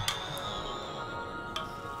me.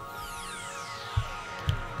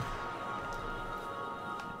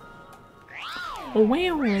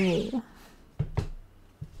 Wow.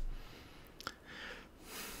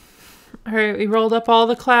 Alright, we rolled up all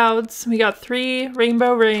the clouds. We got 3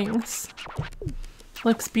 rainbow rings.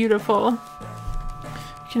 Looks beautiful.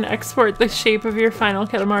 You can export the shape of your final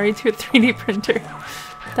katamari to a 3D printer.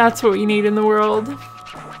 That's what we need in the world.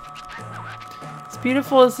 As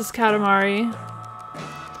beautiful as this katamari.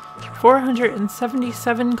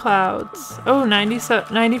 477 clouds. Oh,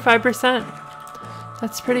 95%.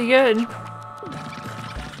 That's pretty good.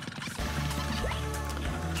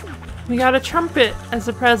 We got a trumpet as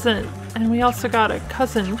a present, and we also got a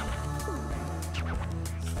cousin.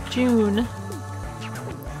 June.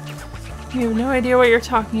 You have no idea what you're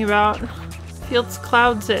talking about. Feels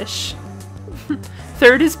clouds-ish.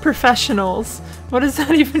 Third is professionals. What does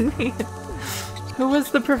that even mean? Who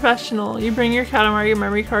was the professional? You bring your katamari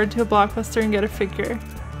memory card to a Blockbuster and get a figure.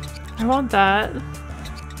 I want that.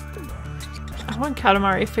 I want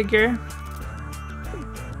katamari figure.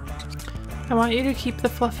 I want you to keep the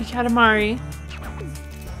fluffy katamari.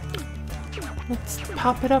 Let's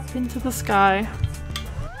pop it up into the sky.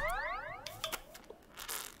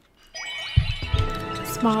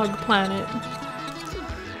 Smog planet.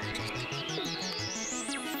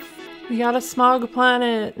 We got a smog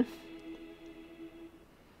planet.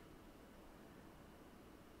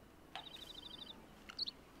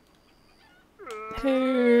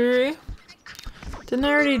 Hey. Didn't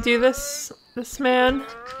I already do this man?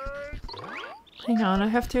 Hang on, I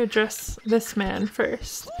have to address this man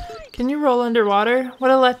first. Can you roll underwater?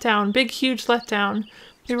 What a letdown. Big, huge letdown.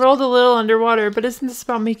 We rolled a little underwater, but isn't this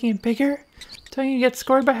about making it bigger? Don't you get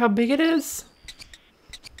scored by how big it is?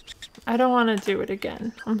 I don't want to do it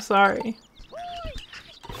again. I'm sorry.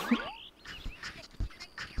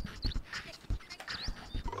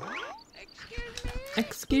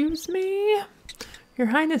 Excuse me? Your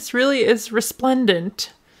Highness really is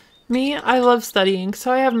resplendent. Me, I love studying,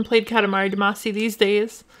 so I haven't played Katamari Damacy these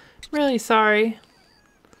days. I'm really sorry.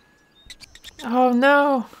 Oh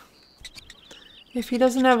no! If he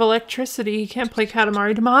doesn't have electricity, he can't play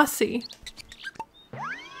Katamari Damacy.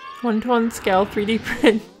 1:1 scale 3D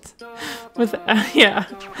print with yeah,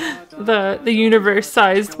 the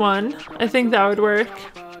universe-sized one. I think that would work.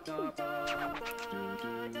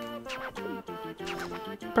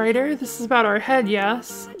 Brighter? This is about our head,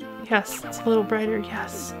 yes. Yes, it's a little brighter,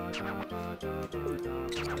 yes.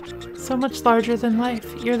 So much larger than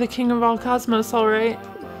life. You're the king of all cosmos, alright?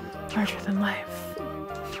 Larger than life.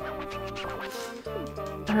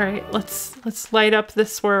 Alright, let's light up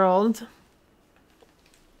this world.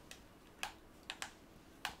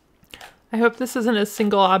 I hope this isn't a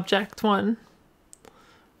single object one.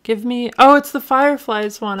 Give me... Oh, it's the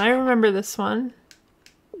fireflies one. I remember this one.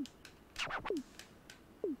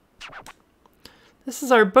 This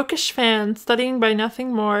is our bookish fan, studying by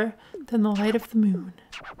nothing more than the light of the moon.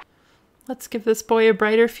 Let's give this boy a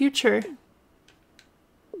brighter future.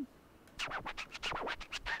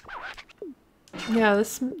 Yeah,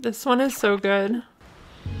 this one is so good.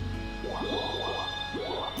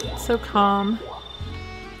 It's so calm.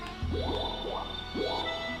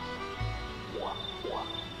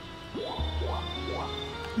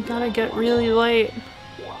 You gotta get really light.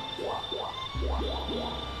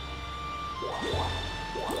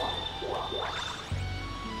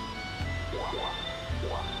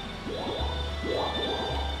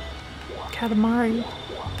 Katamari.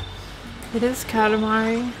 It is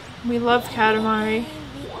katamari. We love katamari.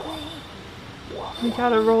 We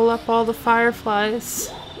gotta roll up all the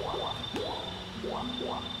fireflies.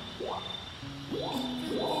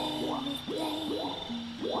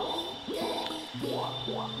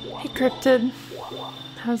 Hey Cryptid,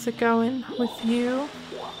 how's it going with you?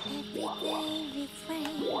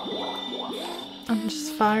 I'm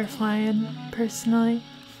just fireflying, personally.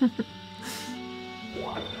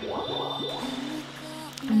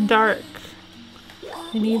 I'm dark.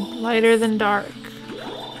 I need lighter than dark.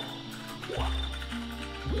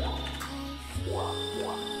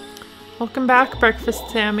 Welcome back, Breakfast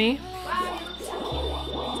Sammy.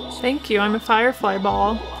 Thank you, I'm a firefly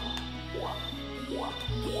ball.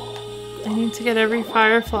 I need to get every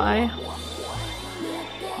firefly.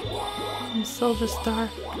 I'm still just dark.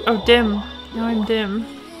 Oh, dim. Now I'm dim.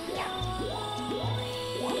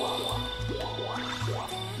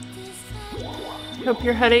 I hope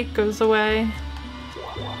your headache goes away.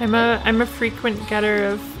 I'm a frequent getter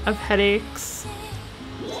of headaches.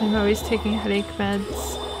 So I'm always taking headache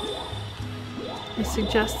meds. I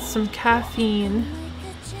suggest some caffeine.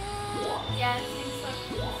 Yeah, it seems like,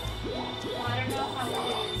 well, I don't know how it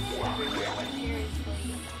is everywhere, but here it's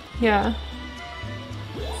like... Yeah.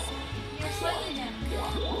 You're slightly dim.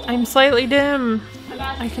 I'm slightly dim.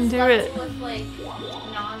 Imagine I can do this it. with, like,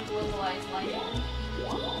 non-globalized lighting. It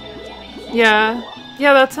would be amazing. Yeah.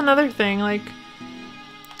 Yeah, that's another thing, like,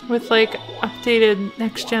 with, like, updated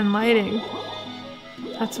next-gen lighting.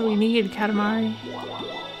 That's what we need, Katamari.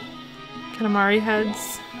 Katamari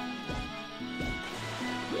heads.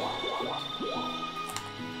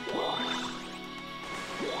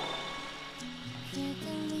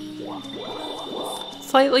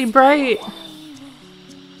 Slightly bright.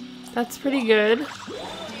 That's pretty good. Do you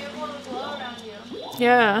have a lot of glow around you?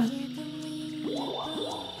 Yeah.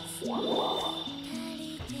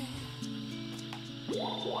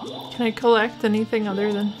 Can I collect anything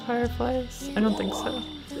other than fireflies? I don't think so.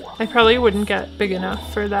 I probably wouldn't get big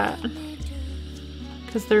enough for that.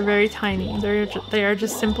 Because they're very tiny. They are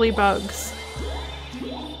just simply bugs.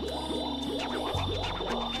 You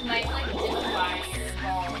might, like, dip by your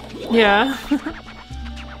ball. Yeah.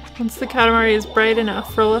 Once the Katamari is bright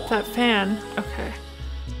enough, roll up that fan. Okay.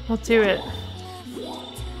 I'll do it.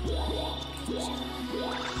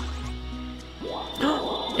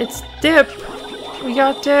 It's dip! We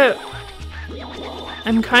got dip!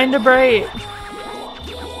 I'm kinda bright.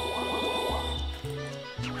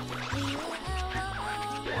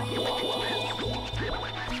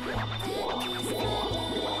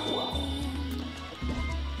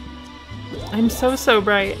 I'm so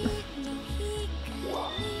bright.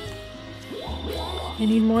 I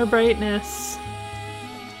need more brightness. I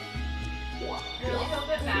really hope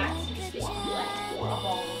at max you just become, like, a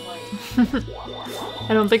ball of light.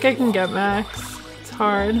 I don't think I can get max. It's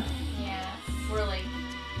hard. Yeah, we're like...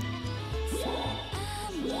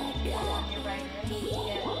 You're brighter. I need to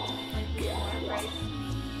get, like, more bright.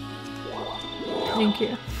 Thank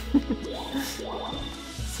you.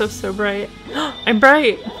 So bright. I'm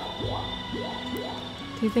bright!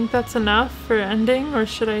 Do you think that's enough for ending, or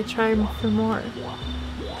should I try for more?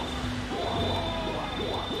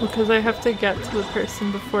 Because I have to get to the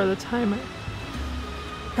person before the timer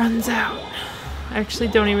runs out. I actually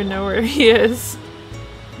don't even know where he is.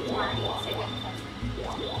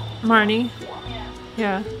 Marnie?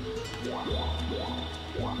 Yeah. Yeah.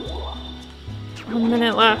 1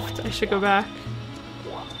 minute left. I should go back.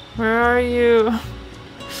 Where are you?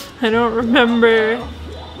 I don't remember.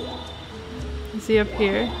 Is he up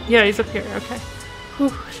here? Yeah, he's up here. Okay.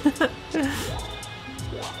 Whew.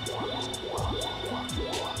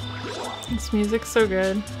 This music's so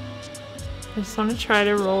good. I just want to try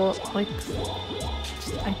to roll, like,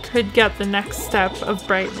 I could get the next step of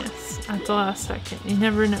brightness at the last second. You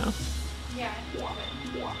never know. Yeah.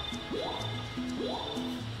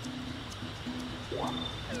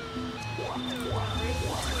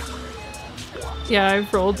 Yeah,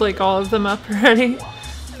 I've rolled like all of them up already.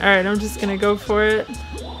 Alright, I'm just gonna go for it.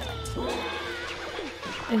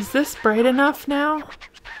 Is this bright enough now?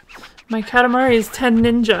 My Katamari is 10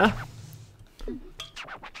 ninja.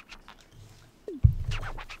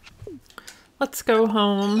 Let's go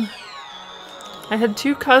home. I had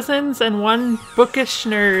 2 cousins and 1 bookish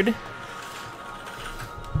nerd.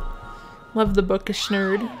 Love the bookish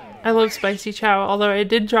nerd. I love spicy chow, although I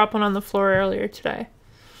did drop one on the floor earlier today.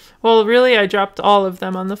 Well, really, I dropped all of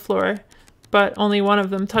them on the floor, but only one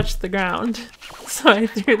of them touched the ground. So I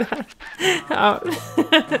threw that out.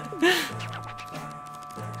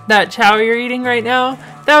 That chow you're eating right now,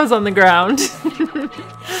 that was on the ground.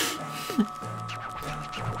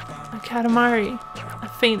 A katamari. A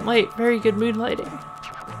faint light. Very good mood lighting.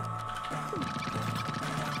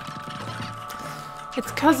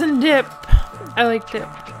 It's Cousin Dip. I like Dip.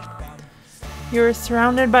 You are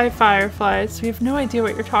surrounded by fireflies. We have no idea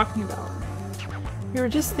what you're talking about. We were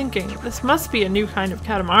just thinking, this must be a new kind of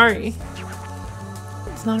katamari.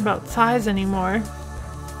 It's not about size anymore.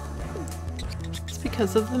 It's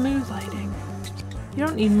because of the mood lighting. You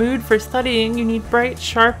don't need mood for studying, you need bright,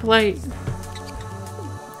 sharp light.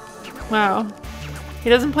 Wow. He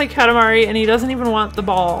doesn't play katamari and he doesn't even want the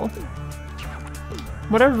ball.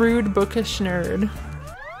 What a rude, bookish nerd.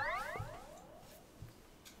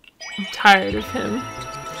 I'm tired of him.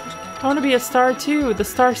 I want to be a star too, the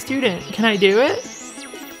star student. Can I do it?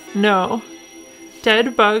 No.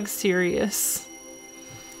 Dead bug serious.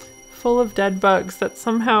 Full of dead bugs that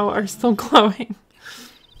somehow are still glowing.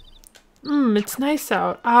 It's nice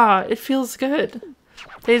out. Ah, it feels good.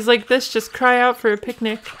 Days like this just cry out for a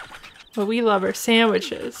picnic. What we love are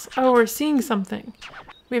sandwiches. Oh, we're seeing something.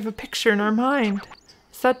 We have a picture in our mind.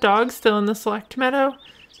 Is that dog still in the select meadow?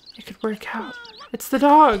 It could work out. It's the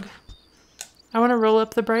dog. I want to roll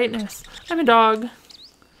up the brightness. I'm a dog.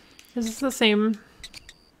 Is this the same?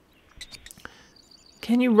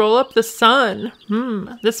 Can you roll up the sun?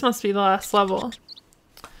 This must be the last level.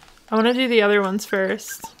 I want to do the other ones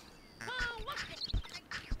first.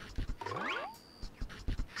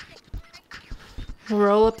 We'll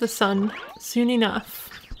roll up the sun soon enough.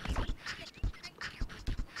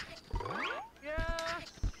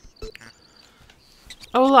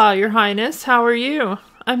 Hola, Your Highness. How are you?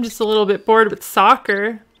 I'm just a little bit bored with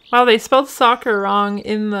soccer. Wow, they spelled soccer wrong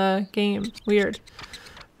in the game. Weird.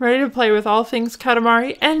 Ready to play with all things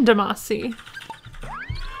katamari and damasi.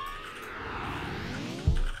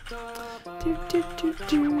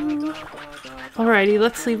 Alrighty,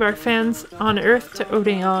 let's leave our fans on Earth to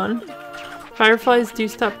Odeon. Fireflies do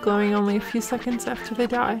stop glowing only a few seconds after they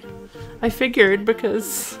die. I figured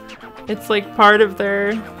because it's like part of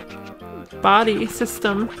their body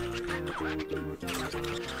system.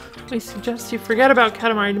 We suggest you forget about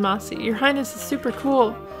Katamari Damacy. Your Highness is super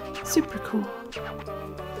cool. Super cool.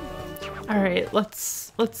 Alright,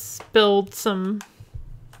 let's build some...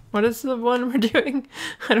 What is the one we're doing?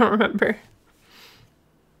 I don't remember.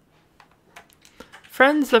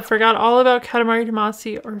 Friends that forgot all about Katamari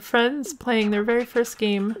Damacy or friends playing their very first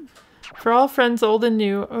game. For all friends old and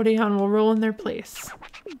new, Odeon will roll in their place.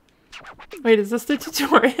 Wait, is this the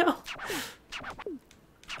tutorial?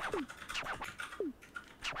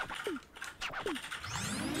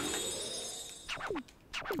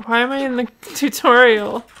 Why am I in the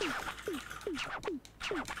tutorial?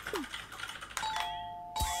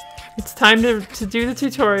 It's time to do the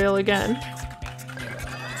tutorial again.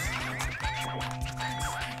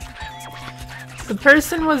 The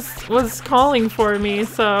person was calling for me,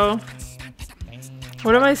 so...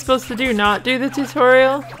 What am I supposed to do? Not do the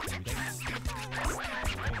tutorial?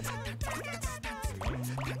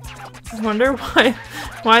 I wonder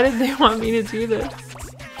why did they want me to do this?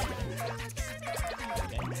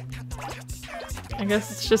 I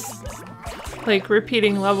guess it's just like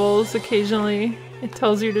repeating levels occasionally. It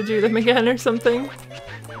tells you to do them again or something.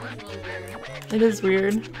 It is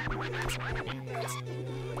weird.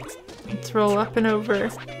 Let's roll up and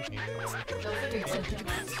over.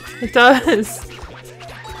 It does!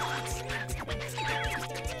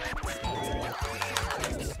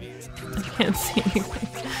 I can't see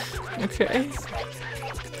anything. Okay.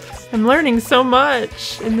 I'm learning so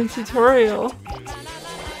much in the tutorial.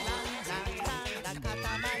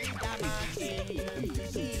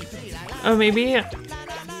 Oh, maybe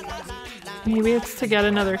it's to get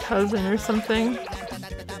another cousin or something.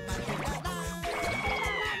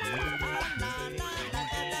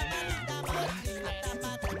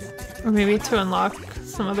 Or maybe to unlock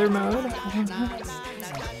some other mode. I don't know.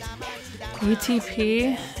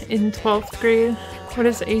 ATP in 12th grade. What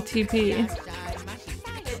is ATP? It's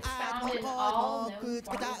found in all known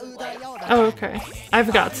forms of life. Oh, okay.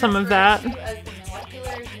 I've got some of that. As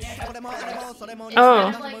the molecular unit of force. It's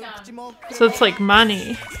Oh. kind of like, So it's like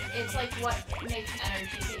money. it's like what makes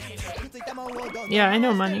energy, basically. Yeah, I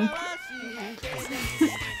know money.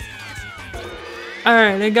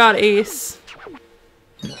 Alright, I got Ace.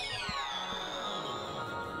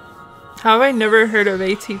 How have I never heard of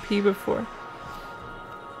ATP before?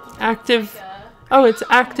 Active... Oh, it's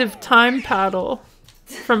active time paddle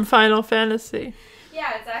from Final Fantasy.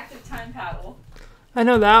 Yeah, it's active time paddle. I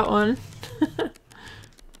know that one.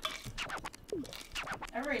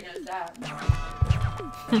 Everybody knows that.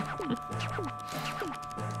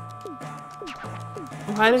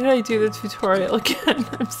 Why did I do the tutorial again?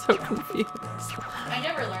 I'm so confused. I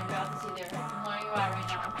never learned about this either. I'm learning about it right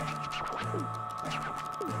now.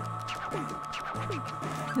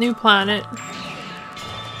 New planet.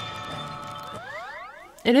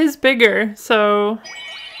 It is bigger, so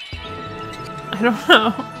I don't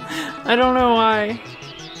know. I don't know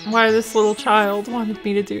why this little child wanted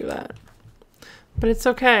me to do that. But it's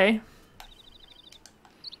okay.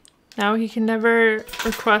 Now he can never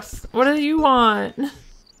request. What do you want?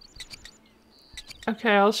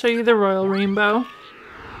 Okay, I'll show you the royal rainbow.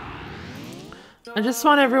 I just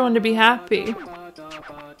want everyone to be happy.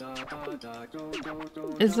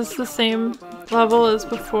 Is this the same level as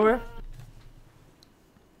before?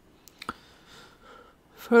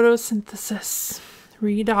 Photosynthesis.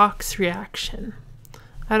 Redox reaction.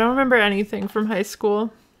 I don't remember anything from high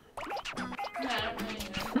school.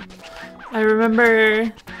 I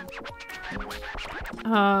remember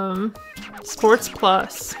Sports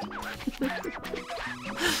Plus,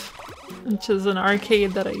 which is an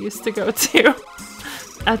arcade that I used to go to.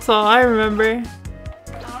 That's all I remember.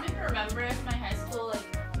 I don't even remember if my high school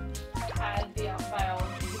like had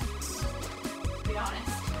biology, to be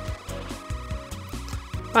honest.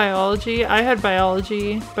 Biology? I had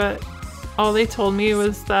biology, but all they told me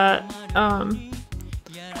was that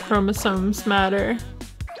chromosomes matter.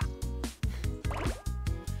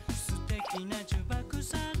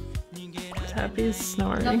 Tappy's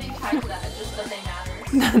snoring. Nothing tied to that, just that they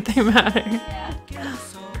matter. That they matter. Yeah.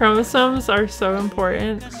 Chromosomes are so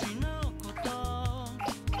important.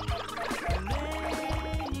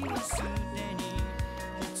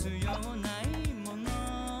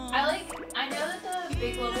 I know that the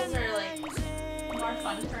big levels are like more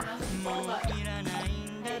fun for most people, but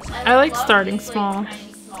I like love starting these, like, small.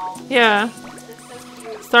 tiny small. Yeah, It's so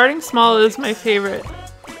cute. starting small is my favorite.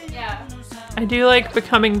 Yeah. I do like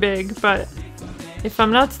becoming big, but if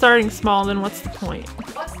I'm not starting small, then what's the point?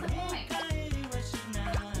 What's the point?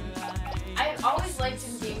 I've always liked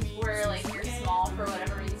in games where like you're small for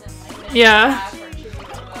whatever reason, like Yeah. or shooting a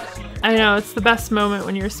bow. I know, it's the best moment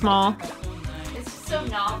when you're small. It's just so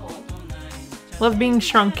novel. Love being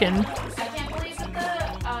shrunken. I can't believe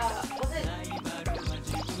that was it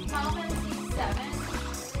Final Fantasy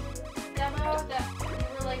VII demo that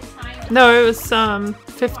you were like tiny? No, it was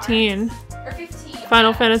 15. Or 15.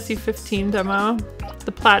 Final Fantasy 15 demo.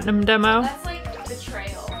 The platinum demo. That's like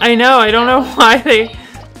betrayal. I know, I don't know why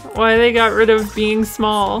they got rid of being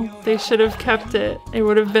small. They should have kept it. It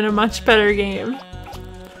would have been a much better game.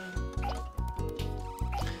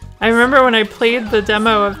 I remember when I played the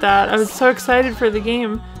demo of that, I was so excited for the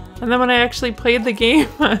game. And then when I actually played the game,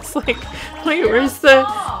 I was like, wait, where's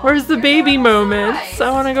the baby moments?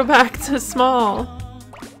 I want to go back to small.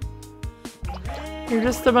 You're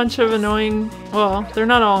just a bunch of annoying, well, they're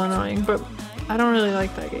not all annoying, but I don't really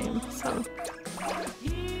like that game, so.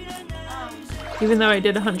 Even though I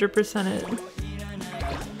did 100%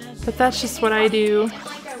 it. But that's just what I do. In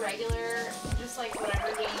like a regular, just like whatever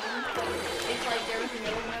game, if like there was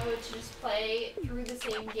no mode to just play through the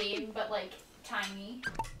same game, but like tiny.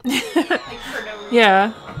 Like for no reason.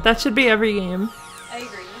 Yeah, that should be every game. I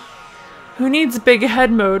agree. Who needs big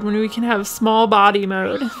head mode when we can have small body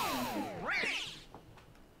mode?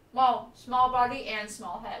 Well, small body and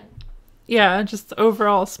small head. Yeah, just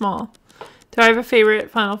overall small. Do I have a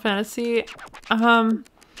favorite Final Fantasy?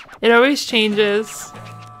 It always changes,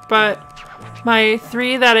 but my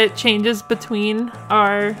 3 that it changes between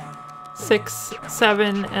are 6,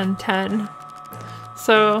 7, and 10.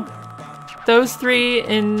 So those 3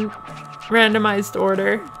 in randomized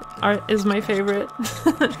order is my favorite.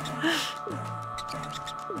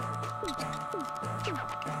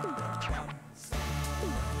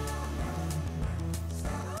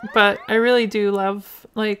 But I really do love,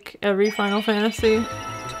 like, every Final Fantasy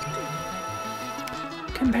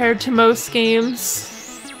compared to most games.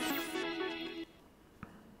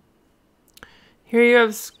 Here you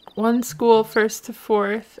have one school 1st to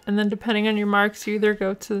 4th, and then depending on your marks, you either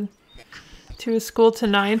go to a school to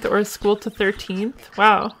 9th or a school to 13th.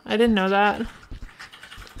 Wow, I didn't know that.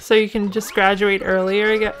 So you can just graduate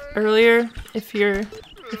earlier if you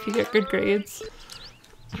get good grades.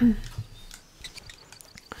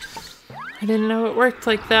 I didn't know it worked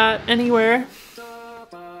like that anywhere.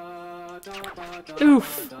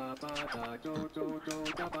 Oof.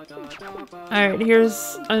 Alright,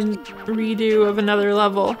 here's a redo of another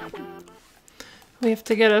level. We have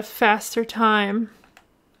to get a faster time.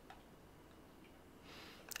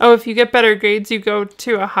 Oh, if you get better grades, you go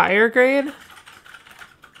to a higher grade?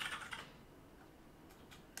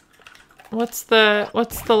 What's the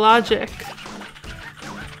logic?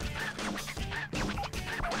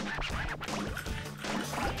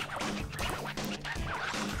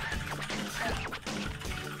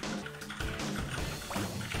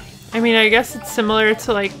 I mean, I guess it's similar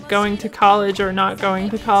to like going to college or not going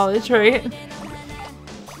to college, right?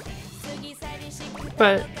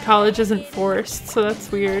 But college isn't forced, so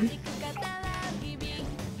that's weird.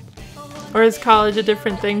 Or is college a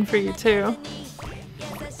different thing for you too?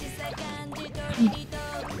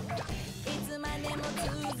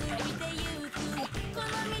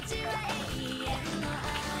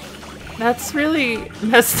 That's really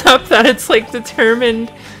messed up that it's like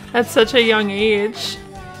determined at such a young age.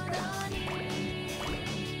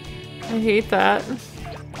 I hate that.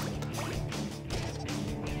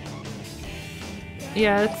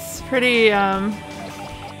 Yeah, it's pretty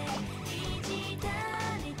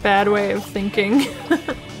bad way of thinking.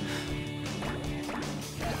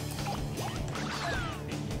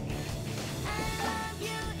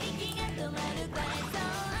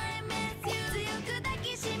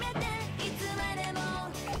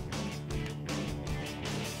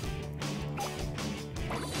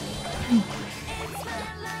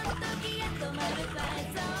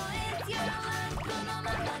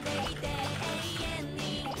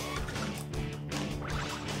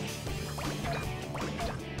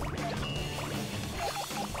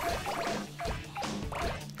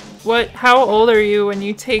 How old are you when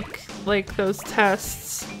you take like those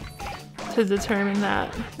tests to determine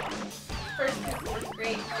that? 1st to 4th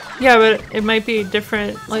grade. Yeah, but it might be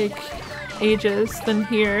different like ages than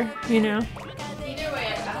here, you know? Either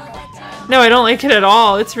way, I don't like that. No, I don't like it at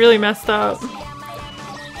all. It's really messed up. There's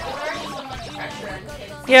already so much pressure on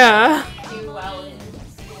kids Yeah. to do well in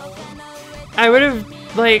school. I would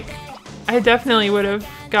have, like, I definitely would have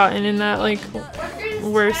gotten in that, like,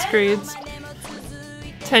 worst grades.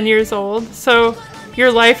 10 years old. So your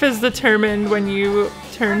life is determined when you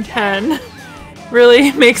turn 10.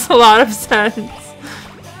 Really makes a lot of sense.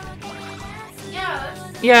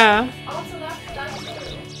 Yeah. Also,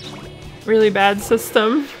 that's true. Really bad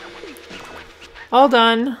system. All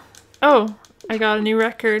done. Oh, I got a new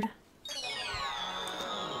record.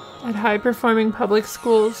 At high-performing public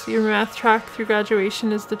schools, your math track through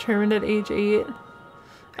graduation is determined at age 8.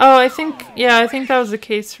 Oh, I think that was the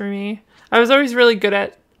case for me. I was always really good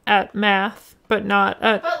at math, but not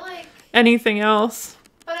at like, anything else.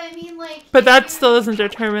 But I mean, like. But that still doesn't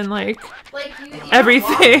determine, like you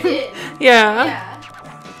everything. Yeah. Yeah.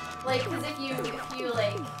 Like, because if you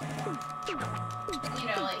like, you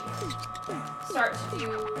know, like, start to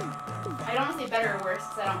do, I don't want to say better or worse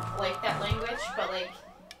because I don't like that language, but like,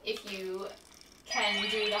 if you can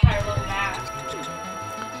do the higher level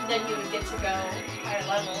math, then you would get to go higher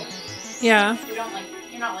level. Yeah. You're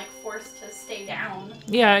not like forced to stay down.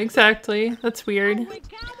 Yeah, exactly. That's weird.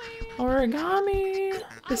 Origami.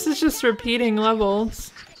 This is just repeating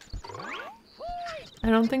levels. I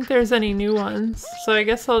don't think there's any new ones, so I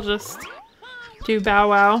guess I'll just do Bow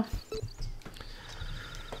Wow.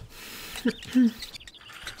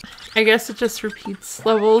 I guess it just repeats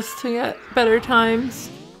levels to get better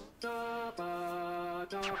times.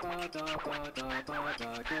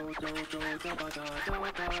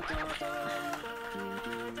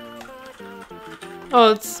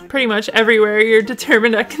 Oh, it's pretty much everywhere. You're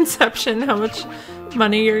determined at conception how much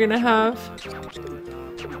money you're gonna have.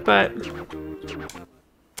 But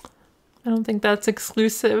I don't think that's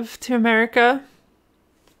exclusive to America.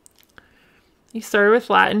 You started with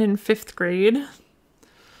Latin in 5th grade.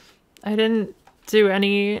 I didn't do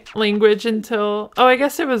any language until... Oh, I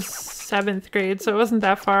guess it was 7th grade, so it wasn't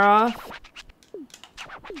that far off.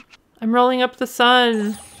 I'm rolling up the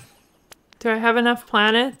sun. Do I have enough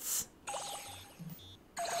planets?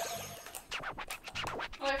 Oh,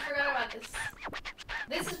 I forgot about this.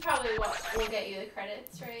 This is probably what will get you the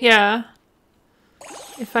credits, right? Yeah.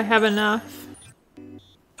 If I have enough.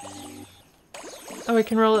 Oh, I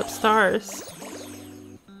can roll up stars.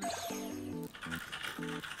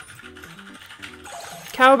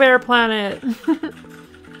 Cowbear planet.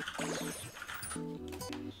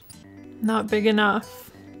 Not big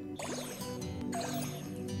enough.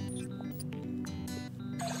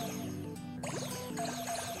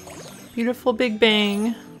 Beautiful Big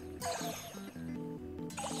Bang.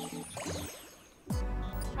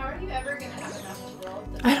 How are you ever gonna have enough to roll?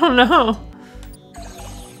 I don't know.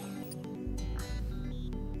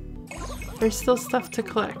 There's still stuff to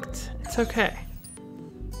collect. It's okay.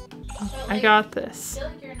 But, I like, got I this. feel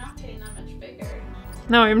like you're not getting that much bigger.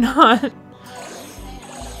 No, I'm not. I don't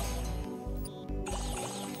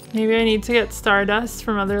understand. Maybe I need to get Stardust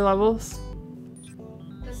from other levels.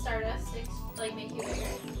 The Stardust like make you bigger.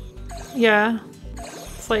 Yeah.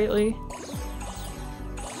 Slightly.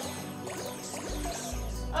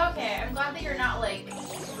 Okay, I'm glad that you're not like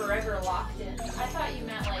forever locked in. I thought you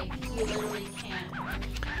meant like you literally can't.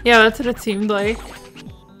 Yeah, that's what it seemed like.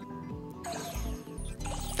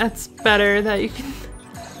 That's better that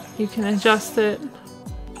you can adjust it.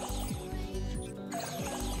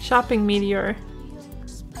 Shopping meteor.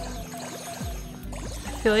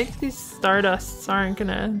 I feel like these Stardusts aren't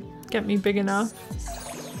gonna get me big enough.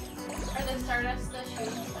 Are the Stardust the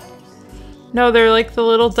shooting stars? No, they're like the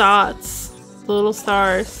little dots. The little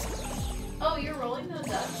stars. Oh, you're rolling those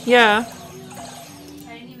up? Yeah.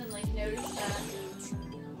 I didn't even like notice that.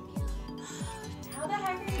 How the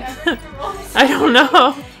heck are you ever gonna roll this? I don't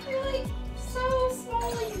know. You're like so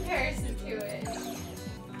small in comparison to it.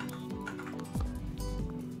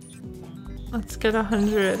 Let's get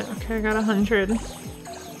 100. Okay, I got 100. The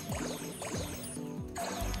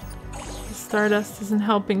Stardust isn't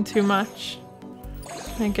helping too much.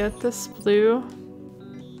 Can I get this blue?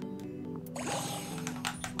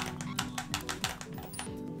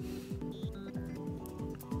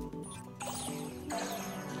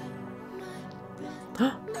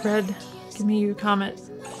 Red. Give me you comet.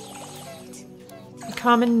 A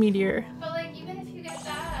common meteor. But like even if you get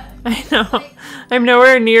that, I know. like, I'm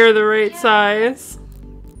nowhere near the right Yeah. size.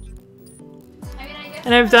 I mean I guess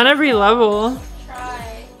And I've done every level.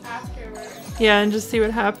 try afterwards. Yeah, and just see what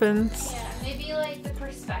happens. Yeah, maybe like the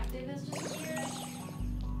perspective is just weird.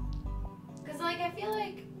 Cause like I feel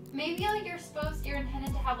like maybe like you're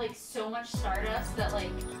intended to have like so much Stardust that like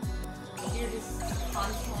you're just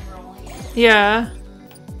constantly rolling it. Yeah.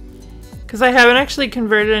 Because I haven't actually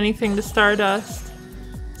converted anything to Stardust.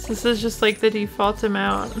 So this is just like the default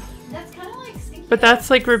amount. That's kind of like stinky. But that's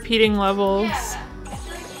like repeating levels. Yeah, I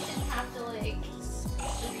feel like you shouldn't have to like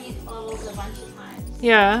repeat levels a bunch of times.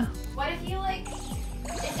 Yeah. What if you like,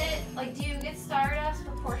 is it like, do you get Stardust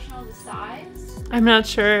proportional to size? I'm not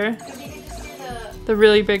sure. Because you could just do The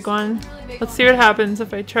really big one. the really big Let's one. see what happens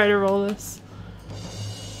if I try to roll this.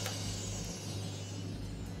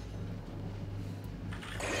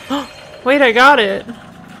 Wait, I got it.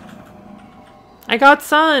 I got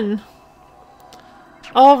sun.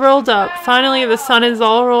 All rolled up. Finally, the sun is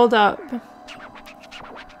all rolled up.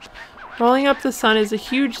 Rolling up the sun is a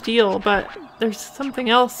huge deal, but there's something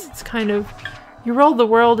else. It's kind of... You roll the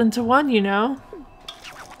world into one, you know?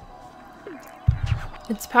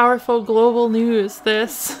 It's powerful global news,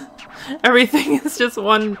 this. Everything is just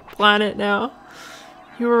one planet now.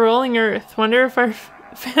 You were rolling Earth. Wonder if our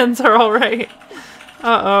fans are alright.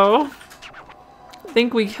 Uh-oh.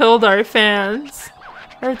 Think we killed our fans.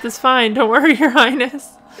 Earth is fine, don't worry, Your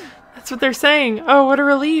Highness. That's what they're saying. Oh, what a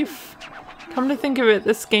relief. Come to think of it,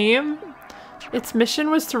 this game, its mission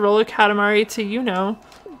was to roll a katamari to, you know,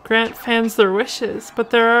 grant fans their wishes,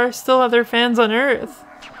 but there are still other fans on Earth.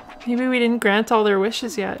 Maybe we didn't grant all their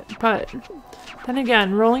wishes yet, but then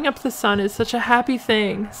again, rolling up the sun is such a happy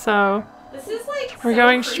thing, so This is like we're so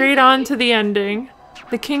going creepy. straight on to the ending.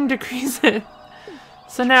 The king decrees it.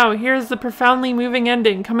 So now, here's the profoundly moving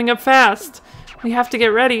ending, coming up fast. We have to get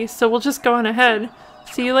ready, so we'll just go on ahead.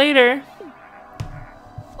 See you later.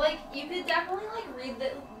 Like, you could definitely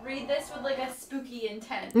like read this with like a spooky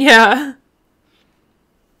intent. Yeah.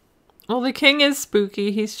 Well, the king is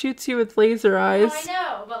spooky. He shoots you with laser No, eyes. I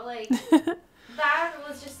know, but like that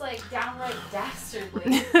was just like downright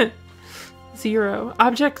dastardly. 0.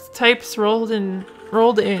 Object types rolled in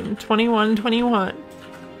 2121.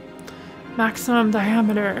 Maximum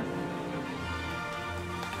diameter.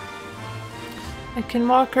 I can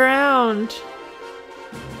walk around.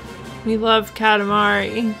 We love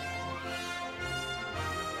katamari.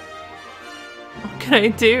 can I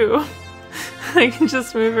do? I can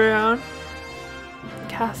just move around.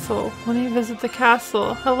 Castle. Let me visit the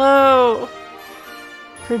castle. Hello!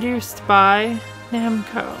 Produced by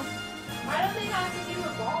Namco. Why don't they have to do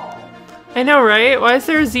a ball? I know, right? Why is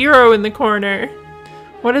there a 0 in the corner?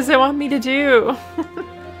 What does it want me to do?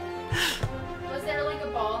 Was there like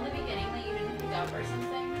a ball in the beginning that you didn't pick up or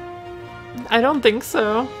something? I don't think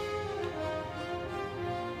so.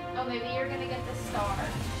 Oh, maybe you're gonna get the star.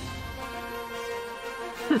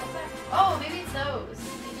 Oh, maybe it's those.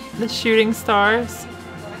 The shooting stars.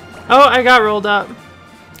 Oh, I got rolled up.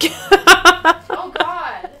 Oh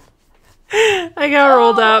god. I got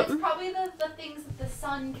rolled up. It's probably the things that the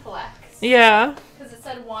sun collects. Yeah. Because it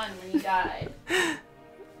said 1 when you died.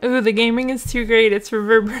 Ooh, the gaming is too great. It's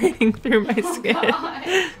reverberating through my skin.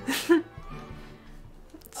 God.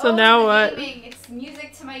 So now what? Gaming. It's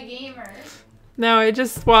music to my gamer. Now I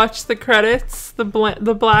just watch the credits, the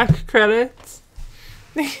black credits.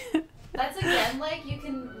 That's again like you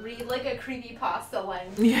can read like a creepypasta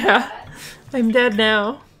line. Yeah. I'm dead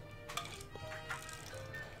now.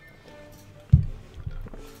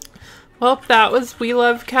 Well, that was We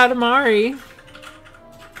Love Katamari.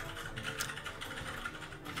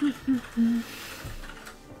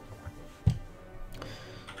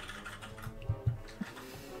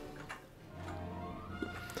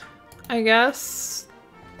 I guess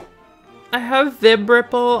I have Vib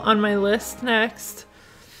Ripple on my list next,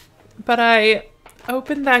 but I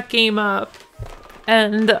opened that game up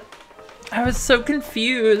and I was so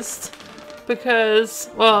confused because,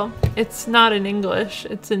 well, it's not in English,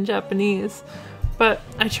 it's in Japanese, but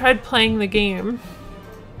I tried playing the game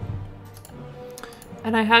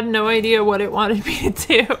and I had no idea what it wanted me to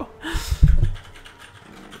do.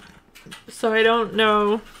 So I don't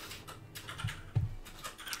know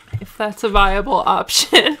if that's a viable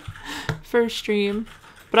option for stream.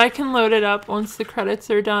 But I can load it up once the credits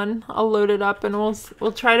are done. I'll load it up and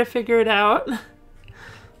we'll try to figure it out.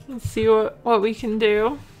 Let's see what we can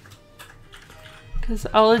do. Because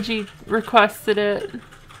Elegy requested it.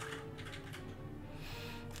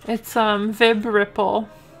 It's Vib Ripple.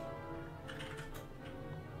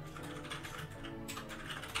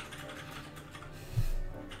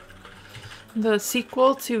 The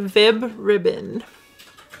sequel to Vib Ribbon.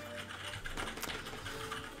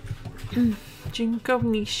 Jinko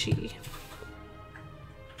Nishi.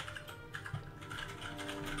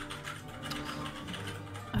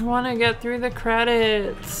 I want to get through the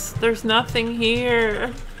credits. There's nothing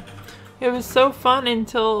here. It was so fun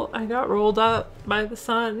until I got rolled up by the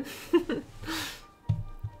sun.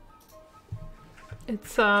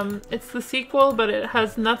 It's the sequel, but it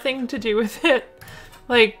has nothing to do with it,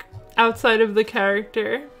 like outside of the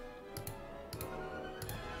character.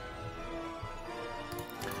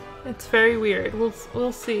 It's very weird. We'll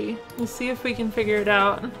see. We'll see if we can figure it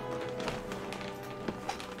out.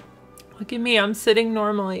 Look at me, I'm sitting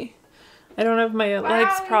normally. I don't have my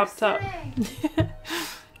legs propped up.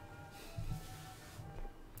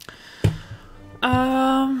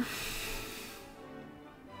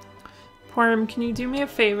 Porm, can you do me a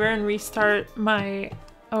favor and restart my...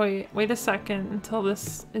 Oh wait a second until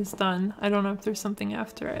this is done. I don't know if there's something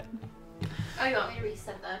after it. Oh, you want me to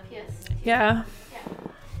reset the PS? Yeah.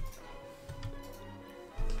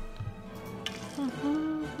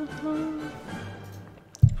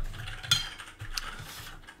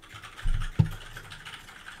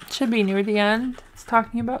 Should be near the end. It's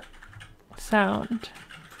talking about sound.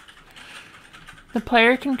 The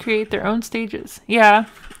player can create their own stages. Yeah,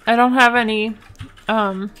 I don't have any.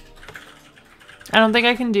 I don't think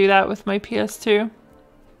I can do that with my PS2.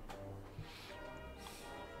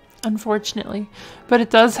 Unfortunately. But it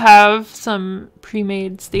does have some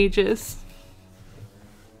pre-made stages.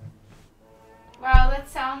 Wow, that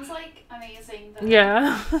sounds like amazing. Though.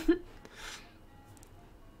 Yeah.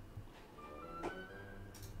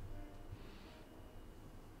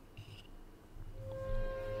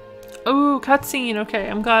 Oh, cutscene. Okay,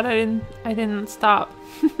 I'm glad I didn't stop.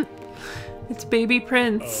 It's Baby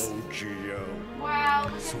Prince. Wow,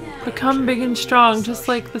 look at him. Become big and strong, just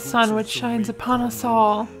like the sun which shines upon us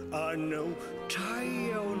all.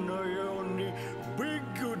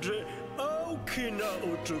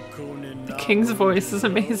 The king's voice is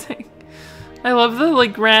amazing. I love the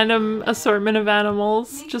like random assortment of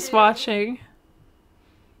animals just watching.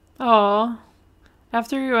 Oh,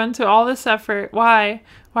 after you went to all this effort, why?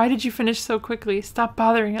 Why did you finish so quickly? Stop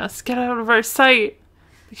bothering us. Get out of our sight.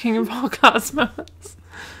 The king of all cosmos.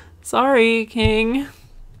 Sorry, king.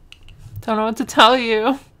 Don't know what to tell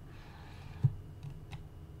you.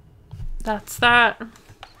 That's that.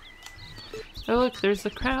 Oh look, there's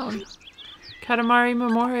the crown. Katamari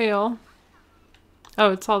Memorial.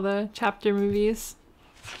 Oh, it's all the chapter movies.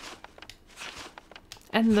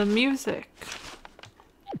 And the music.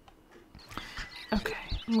 Okay,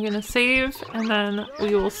 I'm gonna save and then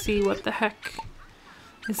we will see what the heck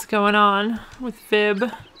is going on with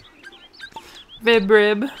Vib.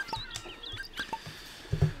 Vibrib.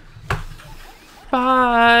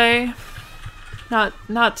 Bye.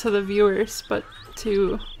 Not to the viewers, but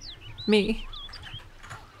to me.